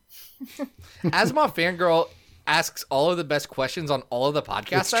username. Asimov Fangirl asks all of the best questions on all of the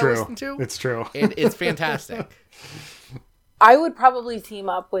podcasts I listen to. It's true. And it's fantastic. I would probably team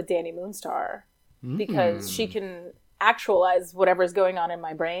up with Danny Moonstar, because she can actualize whatever's going on in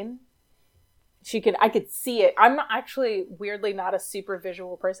my brain. I could see it. I'm actually weirdly not a super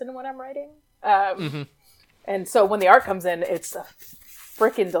visual person when I'm writing. And so when the art comes in, it's a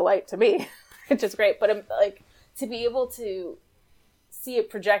freaking delight to me. It's just great. But I'm like, to be able to see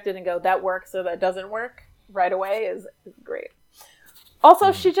it projected and go, that works or that doesn't work right away is great.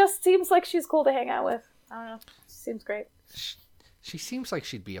 Also, she just seems like she's cool to hang out with. I don't know. She seems great. She seems like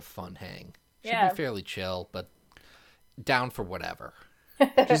she'd be a fun hang. She'd be fairly chill, but down for whatever.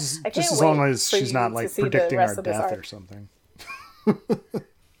 Just as long as she's not like predicting our death or something.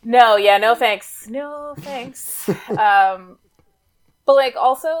 No thanks. No thanks. But like,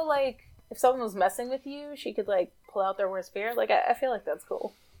 also, like, if someone was messing with you, she could like pull out their worst fear. Like, I feel like that's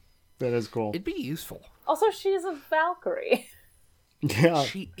cool. That is cool. It'd be useful. Also, she's a Valkyrie. Yeah.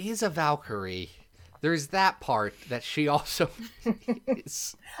 She is a Valkyrie. There's that part that she also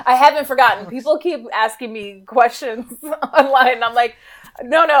is. I haven't forgotten. People keep asking me questions online, and I'm like,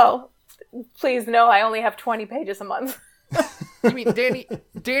 no. Please, no, I only have 20 pages a month. You mean Danny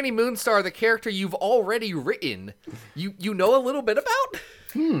Moonstar, the character you've already written, you know a little bit about?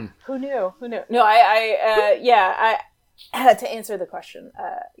 Who knew? No, to answer the question,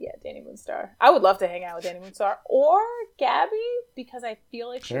 yeah, Danny Moonstar. I would love to hang out with Danny Moonstar or Gabby because I feel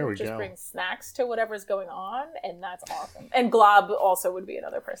like she would just bring snacks to whatever's going on, and that's awesome. And Glob also would be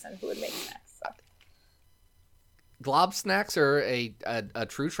another person who would make snacks. So. Glob snacks are a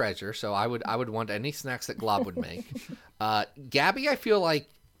true treasure, so I would want any snacks that Glob would make. Gabby, I feel like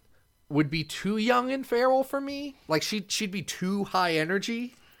would be too young and feral for me. Like she'd be too high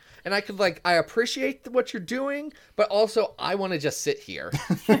energy. And I could I appreciate what you're doing, but also I want to just sit here.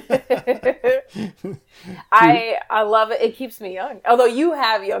 I love it. It keeps me young. Although you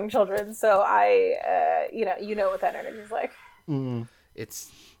have young children, so I, you know what that energy is like. Mm.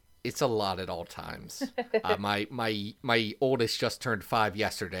 It's a lot at all times. My oldest just turned 5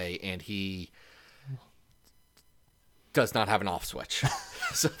 yesterday, and he does not have an off switch.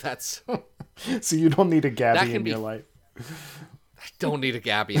 So that's so you don't need a Gabby in your life. I don't need a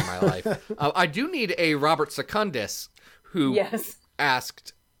Gabby in my life. I do need a Robert Secundus, who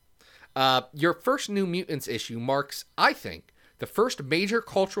asked, your first New Mutants issue marks, I think, the first major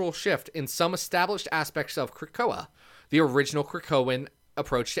cultural shift in some established aspects of Krakoa. The original Krakoan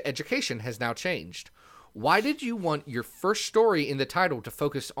approach to education has now changed. Why did you want your first story in the title to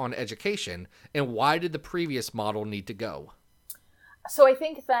focus on education, and why did the previous model need to go? So I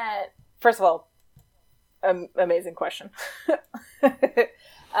think that, first of all, amazing question.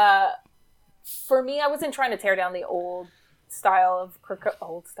 For me, I wasn't trying to tear down the old style of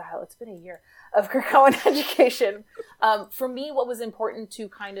it's been a year of Krakoan education. For me, what was important to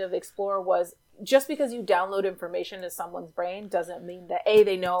kind of explore was just because you download information to someone's brain doesn't mean that A,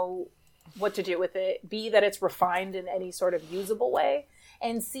 they know what to do with it, B, that it's refined in any sort of usable way,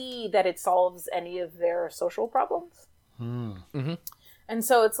 and C, that it solves any of their social problems. Mm-hmm. And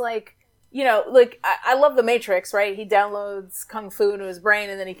so it's I love the Matrix, right? He downloads Kung Fu into his brain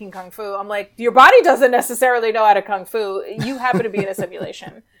and then he can Kung Fu. I'm like, your body doesn't necessarily know how to Kung Fu. You happen to be in a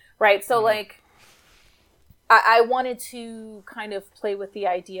simulation, right? So I wanted to kind of play with the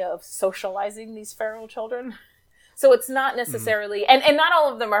idea of socializing these feral children. So it's not necessarily, and not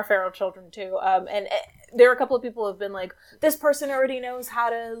all of them are feral children too. And there are a couple of people who have been like, this person already knows how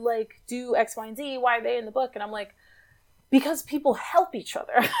to do X, Y, and Z. Why are they in the book? And I'm like, because people help each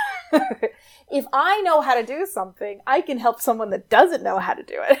other. If I know how to do something, I can help someone that doesn't know how to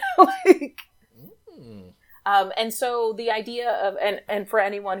do it. And so the idea of, and for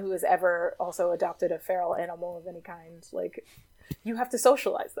anyone who has ever also adopted a feral animal of any kind, you have to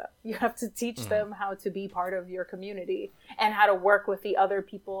socialize them. You have to teach them how to be part of your community and how to work with the other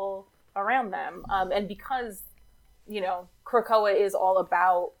people around them. And because, Krakoa is all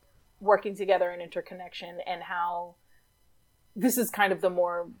about working together and interconnection, and how this is kind of the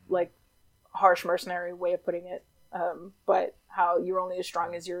more harsh mercenary way of putting it, but how you're only as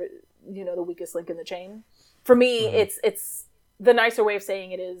strong as your, the weakest link in the chain. For me, it's the nicer way of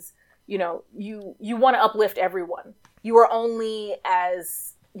saying it is, you want to uplift everyone. You are only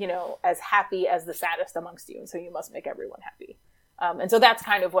as happy as the saddest amongst you, and so you must make everyone happy. And so that's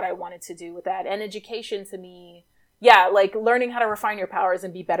kind of what I wanted to do with that. And education to me, learning how to refine your powers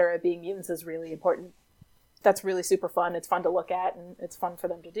and be better at being mutants is really important. That's really super fun. It's fun to look at, and it's fun for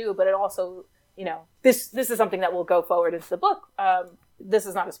them to do. But it also, this is something that will go forward into the book. This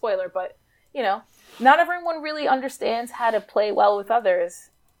is not a spoiler, but, not everyone really understands how to play well with others.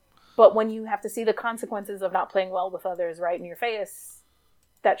 But when you have to see the consequences of not playing well with others right in your face,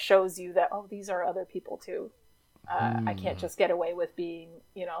 that shows you that, oh, these are other people too. I can't just get away with being,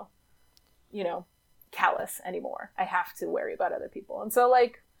 callous anymore. I have to worry about other people. And so,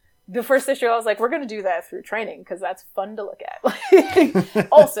 the first issue, I was like, we're going to do that through training because that's fun to look at.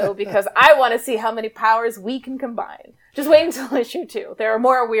 Also, because I want to see how many powers we can combine. Just wait until issue 2. There are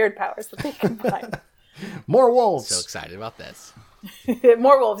more weird powers that they combine. More wolves. So excited about this.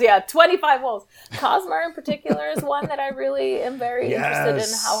 More wolves, yeah. 25 wolves. Cosmer in particular is one that I really am very interested in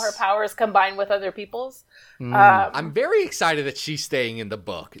how her powers combine with other people's. I'm very excited that she's staying in the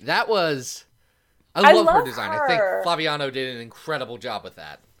book. That was... I love her design. I think Flaviano did an incredible job with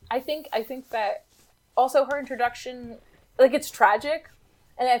that. I think that also her introduction, it's tragic,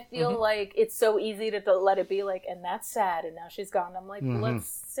 and I feel like it's so easy to let it be and that's sad, and now she's gone. I'm like,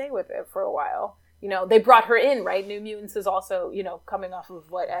 let's stay with it for a while. They brought her in, right? New Mutants is also, coming off of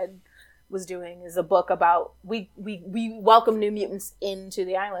what Ed was doing, is a book about we welcome New Mutants into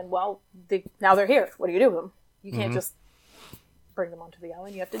the island. Well, now they're here. What do you do with them? You can't just bring them onto the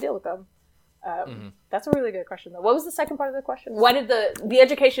island. You have to deal with them. That's a really good question, though. What was the second part of the question? Why did the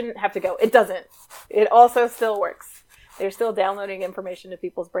education have to go? It doesn't. It also still works. They're still downloading information to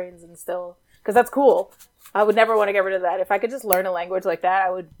people's brains, and still, because that's cool. I would never want to get rid of that. If I could just learn a language like that,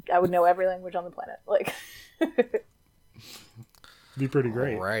 I would know every language on the planet. Be pretty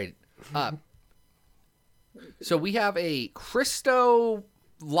great. All right. So we have a Christo,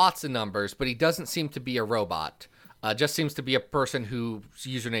 lots of numbers, but he doesn't seem to be a robot. Just seems to be a person whose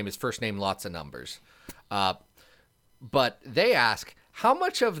username is first name lots of numbers. But they ask, how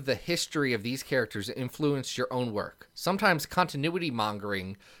much of the history of these characters influenced your own work? Sometimes continuity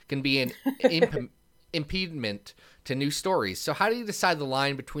mongering can be an impediment to new stories. So how do you decide the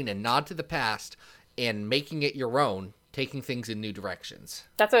line between a nod to the past and making it your own, taking things in new directions?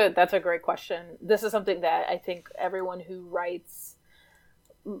 That's a great question. This is something that I think everyone who writes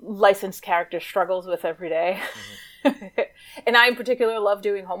licensed characters struggles with every day. And I in particular love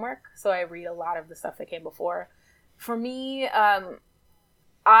doing homework, so I read a lot of the stuff that came before. For me, what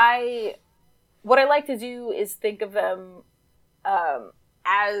I like to do is think of them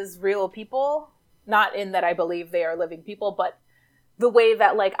as real people, not in that I believe they are living people, but the way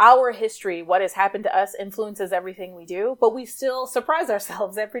that like our history, what has happened to us, influences everything we do, but we still surprise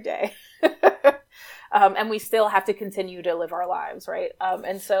ourselves every day. And we still have to continue to live our lives, right?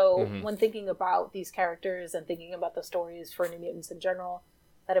 And so when thinking about these characters and thinking about the stories for New Mutants in general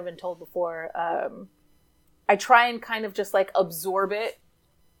that have been told before, I try and kind of just like absorb it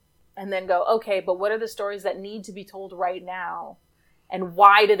and then go, okay, but what are the stories that need to be told right now? And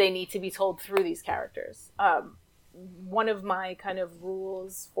why do they need to be told through these characters? One of my kind of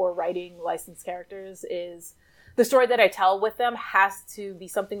rules for writing licensed characters is the story that I tell with them has to be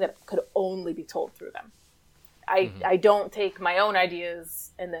something that could only be told through them. I don't take my own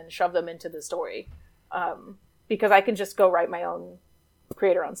ideas and then shove them into the story, because I can just go write my own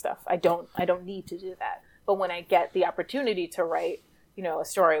creator-owned stuff. I don't need to do that. But when I get the opportunity to write, you know, a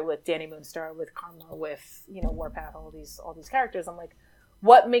story with Danny Moonstar, with Karma, with, you know, Warpath, all these characters, I'm like,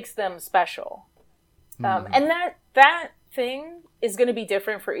 what makes them special? And that thing is going to be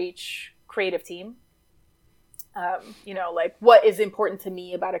different for each creative team. You know, like what is important to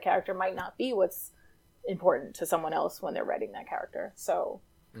me about a character might not be what's important to someone else when they're writing that character. So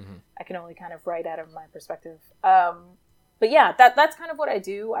I can only kind of write out of my perspective. But yeah, that's kind of what I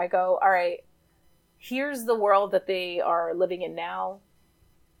do. I go, all right, here's the world that they are living in now.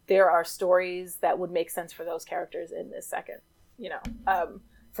 There are stories that would make sense for those characters in this second, you know.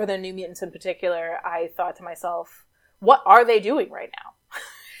 For the New Mutants in particular, I thought to myself, what are they doing right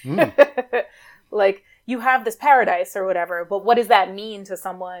now? Like, you have this paradise or whatever, but what does that mean to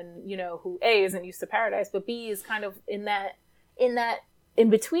someone, you know, who A, isn't used to paradise, but B, is kind of in that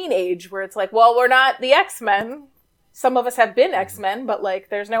in-between age where it's like, well, we're not the X-Men. Some of us have been X-Men, but like,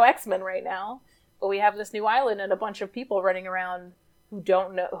 there's no X-Men right now. But we have this new island and a bunch of people running around who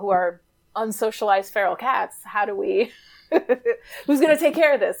don't know, who are unsocialized feral cats. How do we... Who's going to take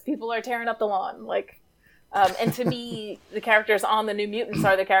care of this? People are tearing up the lawn. Like, and to me, the characters on the New Mutants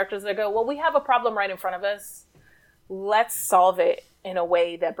are the characters that go, well, we have a problem right in front of us. Let's solve it in a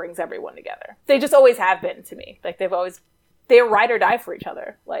way that brings everyone together. They just always have been to me. Like, they're ride or die for each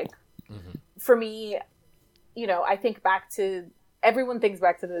other. Like, for me, you know, I think back to, everyone thinks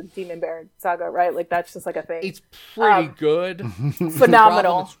back to the Demon Bear saga, right? Like, that's just like a thing. It's pretty good.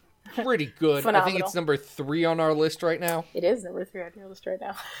 Phenomenal. Pretty good. Phenomenal. I think it's number 3 on our list right now. It is number 3 on your list right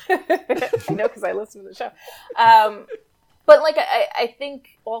now. I know, because I listen to the show. But like, I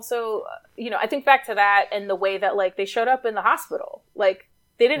think also, you know, I think back to that and the way that like they showed up in the hospital. Like,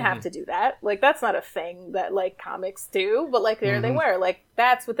 they didn't have to do that. Like, that's not a thing that like comics do, but like there they were. Like,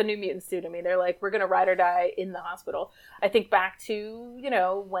 that's what the New Mutants do to me. They're like, we're going to ride or die in the hospital. I think back to, you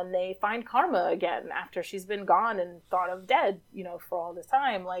know, when they find Karma again after she's been gone and thought of dead, you know, for all this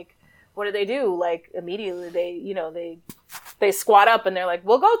time. Like, what do? Like, immediately they, you know, they squat up and they're like,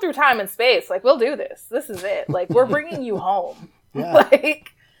 we'll go through time and space. Like, we'll do this. This is it. Like, we're bringing you home. Yeah.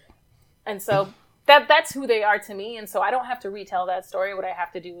 Like, and so that's who they are to me. And so I don't have to retell that story. What I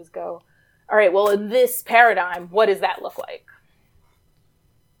have to do is go, all right, well, in this paradigm, what does that look like?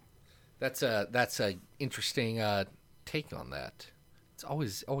 That's a interesting take on that. It's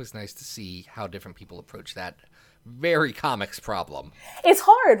always nice to see how different people approach that very comics problem. It's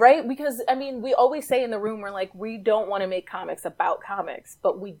hard, right? Because, I mean, we always say in the room, we're like, we don't want to make comics about comics,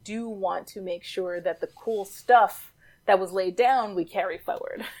 but we do want to make sure that the cool stuff that was laid down, we carry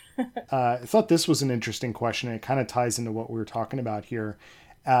forward. I thought this was an interesting question. It kind of ties into what we were talking about here.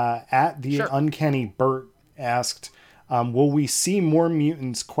 At the Uncanny Bert asked, will we see more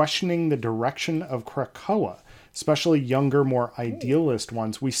mutants questioning the direction of Krakoa, especially younger, more idealist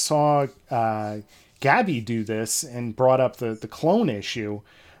ones? We saw Gabby do this and brought up the clone issue.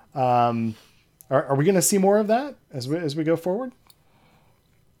 Are we going to see more of that as we go forward?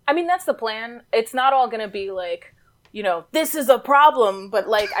 I mean, that's the plan. It's not all going to be like, you know, this is a problem, but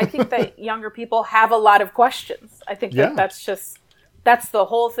like, I think that younger people have a lot of questions. I think that's just that's the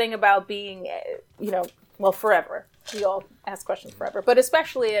whole thing about being, well, forever. We all ask questions forever, but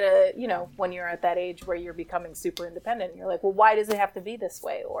especially at when you're at that age where you're becoming super independent, you're like, well, why does it have to be this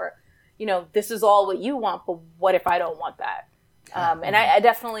way? Or, this is all what you want, but what if I don't want that? And I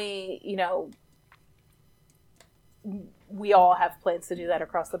definitely, we all have plans to do that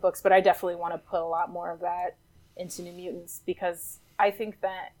across the books, but I definitely want to put a lot more of that into New Mutants, because I think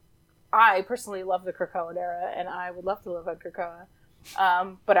that I personally love the Krakoan era, and I would love to live on Krakoa.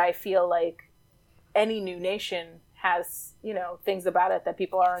 But I feel like any new nation has, things about it that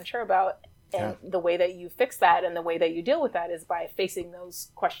people are unsure about. And the way that you fix that and the way that you deal with that is by facing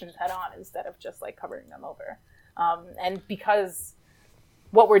those questions head on instead of just like covering them over. And because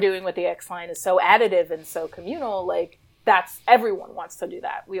what we're doing with the X-Line is so additive and so communal, like everyone wants to do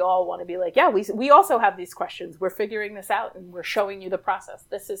that. We all want to be like, yeah, we also have these questions. We're figuring this out and we're showing you the process.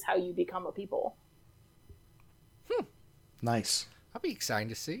 This is how you become a people. Nice. I'll be excited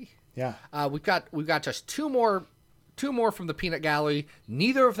to see. Yeah. We've got just two more from the Peanut Gallery.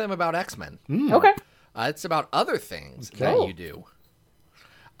 Neither of them about X-Men. Okay. It's about other things that you do.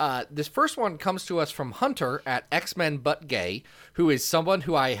 This first one comes to us from Hunter at X-Men But Gay, who is someone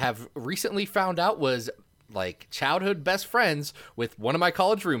who I have recently found out was like childhood best friends with one of my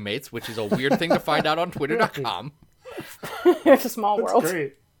college roommates, which is a weird thing to find out on Twitter.com. It's a small world.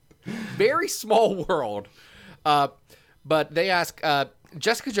 Great. Very small world. But they ask,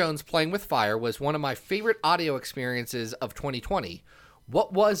 Jessica Jones playing with fire was one of my favorite audio experiences of 2020.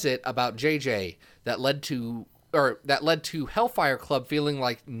 What was it about JJ that led to Hellfire Club feeling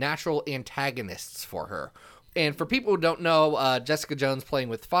like natural antagonists for her? And for people who don't know, Jessica Jones playing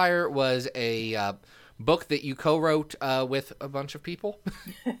with fire was a book that you co-wrote with a bunch of people.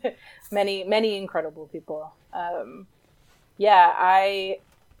 many incredible people.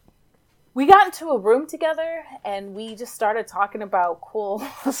 We got into a room together and we just started talking about cool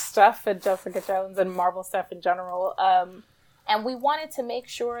stuff and Jessica Jones and Marvel stuff in general. And we wanted to make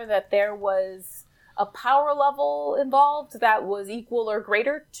sure that there was a power level involved that was equal or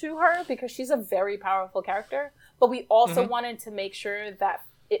greater to her, because she's a very powerful character. But we also wanted to make sure that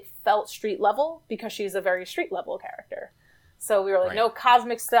it felt street level, because she's a very street level character. So we were like, no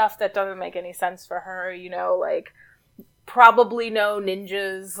cosmic stuff that doesn't make any sense for her, like probably no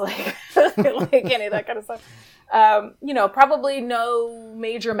ninjas, like any of that kind of stuff. Probably no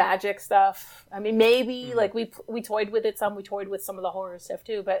major magic stuff. I mean, maybe like we toyed with it some. We toyed with some of the horror stuff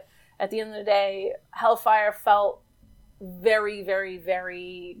too. But at the end of the day, Hellfire felt very, very,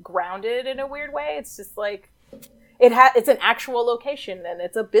 very grounded in a weird way. It's just like it's an actual location and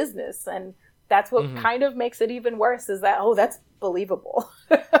it's a business, and that's what kind of makes it even worse. Is that that's believable.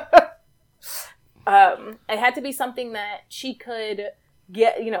 It had to be something that she could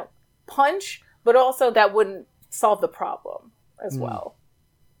get, punch, but also that wouldn't solve the problem as well.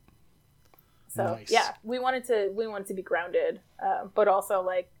 So Nice. yeah, we wanted to be grounded, but also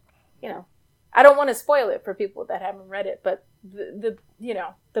like, I don't want to spoil it for people that haven't read it, but the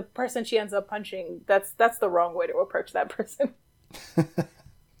person she ends up punching, that's the wrong way to approach that person.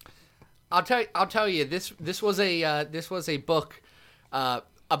 I'll tell you, this was a book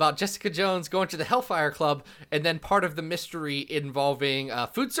about Jessica Jones going to the Hellfire Club, and then part of the mystery involving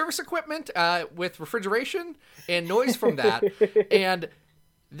food service equipment with refrigeration and noise from that. And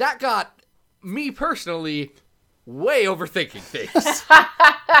that got me personally way overthinking things.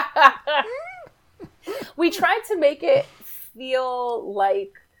 We tried to make it feel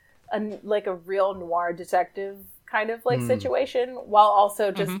like a real noir detective kind of like situation, while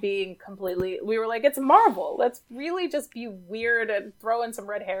also just being completely, we were like, it's Marvel, let's really just be weird and throw in some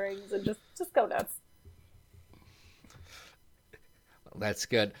red herrings and just go nuts. That's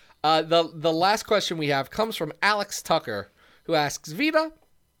good. The last question we have comes from Alex Tucker, who asks, Vita,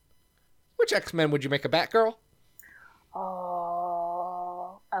 which X-Men would you make a Batgirl?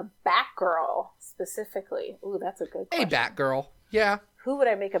 Oh, a Batgirl specifically. Ooh, that's a good question. A Batgirl, yeah. Who would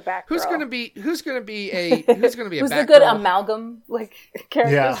I make a Batgirl? Who's gonna be a Who's the Batgirl? Good amalgam like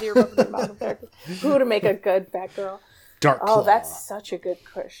characters? Yeah. Do you remember the amalgam characters? Who would make a good Batgirl? Dark Claw. Oh, that's such a good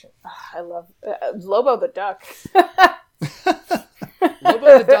question. Oh, I love Lobo the Duck.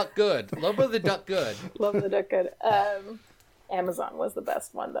 Lobo the Duck good. Lobo the Duck good. Lobo the Duck good. Amazon was the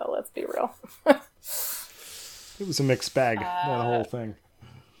best one though. Let's be real. It was a mixed bag, that whole thing.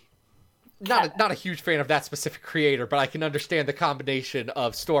 Not a huge fan of that specific creator, but I can understand the combination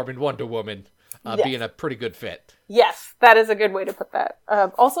of Storm and Wonder Woman being a pretty good fit. Yes, that is a good way to put that.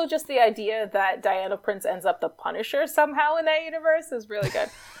 Also, just the idea that Diana Prince ends up the Punisher somehow in that universe is really good.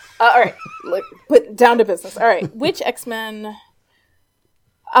 All right, but down to business. All right, which X-Men?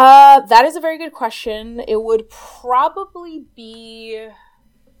 That is a very good question. It would probably be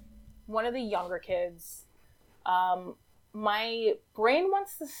one of the younger kids. My brain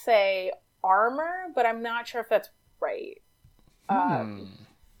wants to say Armor, but I'm not sure if that's right.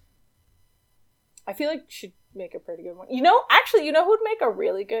 I feel like she'd make a pretty good one. Actually, who would make a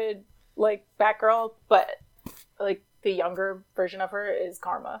really good, like, Batgirl, but, like, the younger version of her is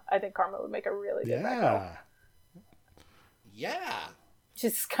Karma. I think Karma would make a really good Batgirl. Yeah.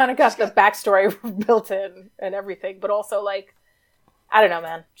 She's kind of got the backstory built in and everything, but also, like, I don't know,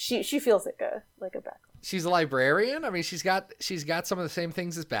 man. She feels like a Batgirl. She's a librarian. I mean, she's got some of the same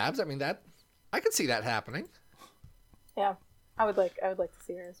things as Babs. I mean, I could see that happening. Yeah, I would like to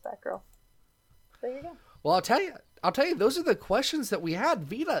see her as Batgirl. There you go. Well, I'll tell you, those are the questions that we had.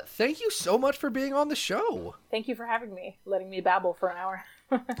 Vita, thank you so much for being on the show. Thank you for having me, letting me babble for an hour.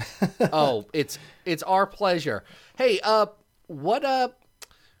 Oh, it's our pleasure. Hey,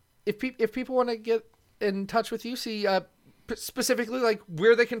 if people want to get in touch with you, see specifically like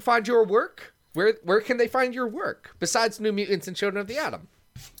where they can find your work, where can they find your work besides New Mutants and Children of the Atom?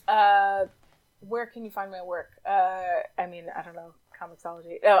 Where can you find my work? I mean, I don't know.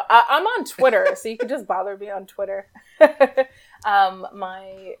 Comixology. No, I'm on Twitter, so you can just bother me on Twitter.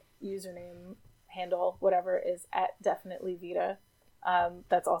 My username, handle, whatever, is @definitelyvita.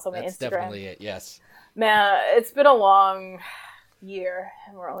 That's also my That's Instagram. Definitely it. Yes. Man, it's been a long year,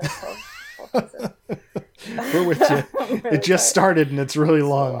 and we're only 12 season. We're with you. It just started, and it's really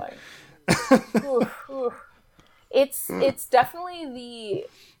long. Oof. It's definitely the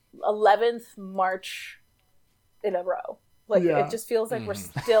 11th March in a row. Like, Yeah. it just feels like we're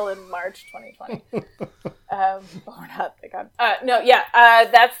still in March 2020. But we're not, thank God.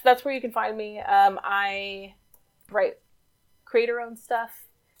 That's where you can find me. I write creator-owned stuff.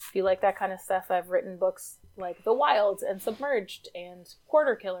 If you like that kind of stuff, I've written books like The Wild and Submerged and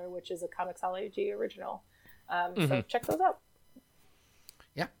Quarter Killer, which is a Comixology original. So check those out.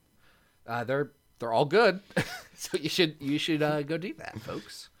 Yeah. They're all good. So you should go do that,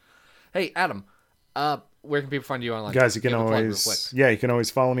 folks. Hey, Adam, where can people find you online? Guys, you can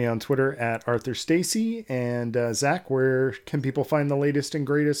always follow me on Twitter @ArthurStacy. And Zach, where can people find the latest and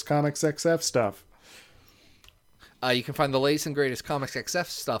greatest Comics XF stuff? You can find the latest and greatest Comics XF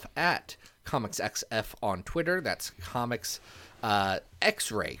stuff at Comics XF on Twitter. That's Comics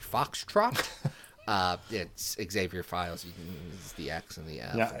X-Ray Foxtrot. It's Xavier Files. You can use the X and the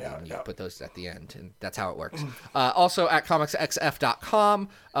F, and you put those at the end, and that's how it works. Also at comicsxf.com.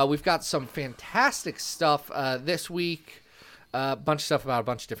 We've got some fantastic stuff this week. A bunch of stuff about a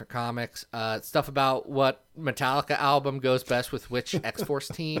bunch of different comics. Stuff about what Metallica album goes best with which X-Force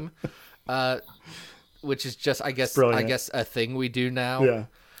team, which is just, I guess, a thing we do now. Yeah.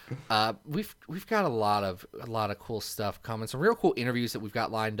 We've got a lot of cool stuff coming. Some real cool interviews that we've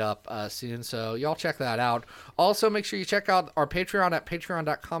got lined up soon. So y'all check that out. Also, make sure you check out our Patreon at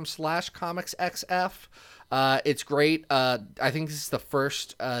patreon.com/comicsxf. It's great. I think this is the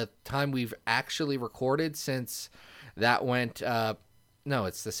first time we've actually recorded since that went. No,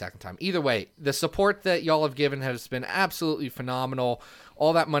 it's the second time. Either way, the support that y'all have given has been absolutely phenomenal.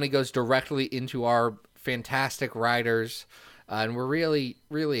 All that money goes directly into our fantastic writers. And we're really,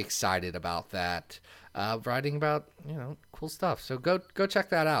 really excited about that. Writing about, cool stuff. So go check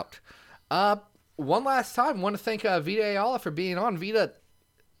that out. One last time, I want to thank Vita Ayala for being on. Vita,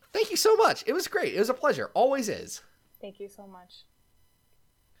 thank you so much. It was great. It was a pleasure. Always is. Thank you so much.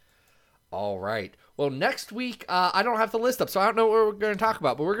 All right. Well, next week, I don't have the list up, so I don't know what we're going to talk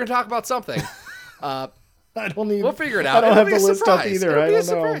about. But we're going to talk about something. We'll figure it out. I don't It'll have the list up either. I don't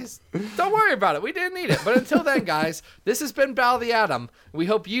know. Don't worry about it. We didn't need it. But until then, guys, this has been Battle of the Atom. We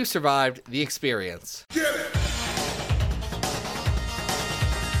hope you survived the experience. Get it!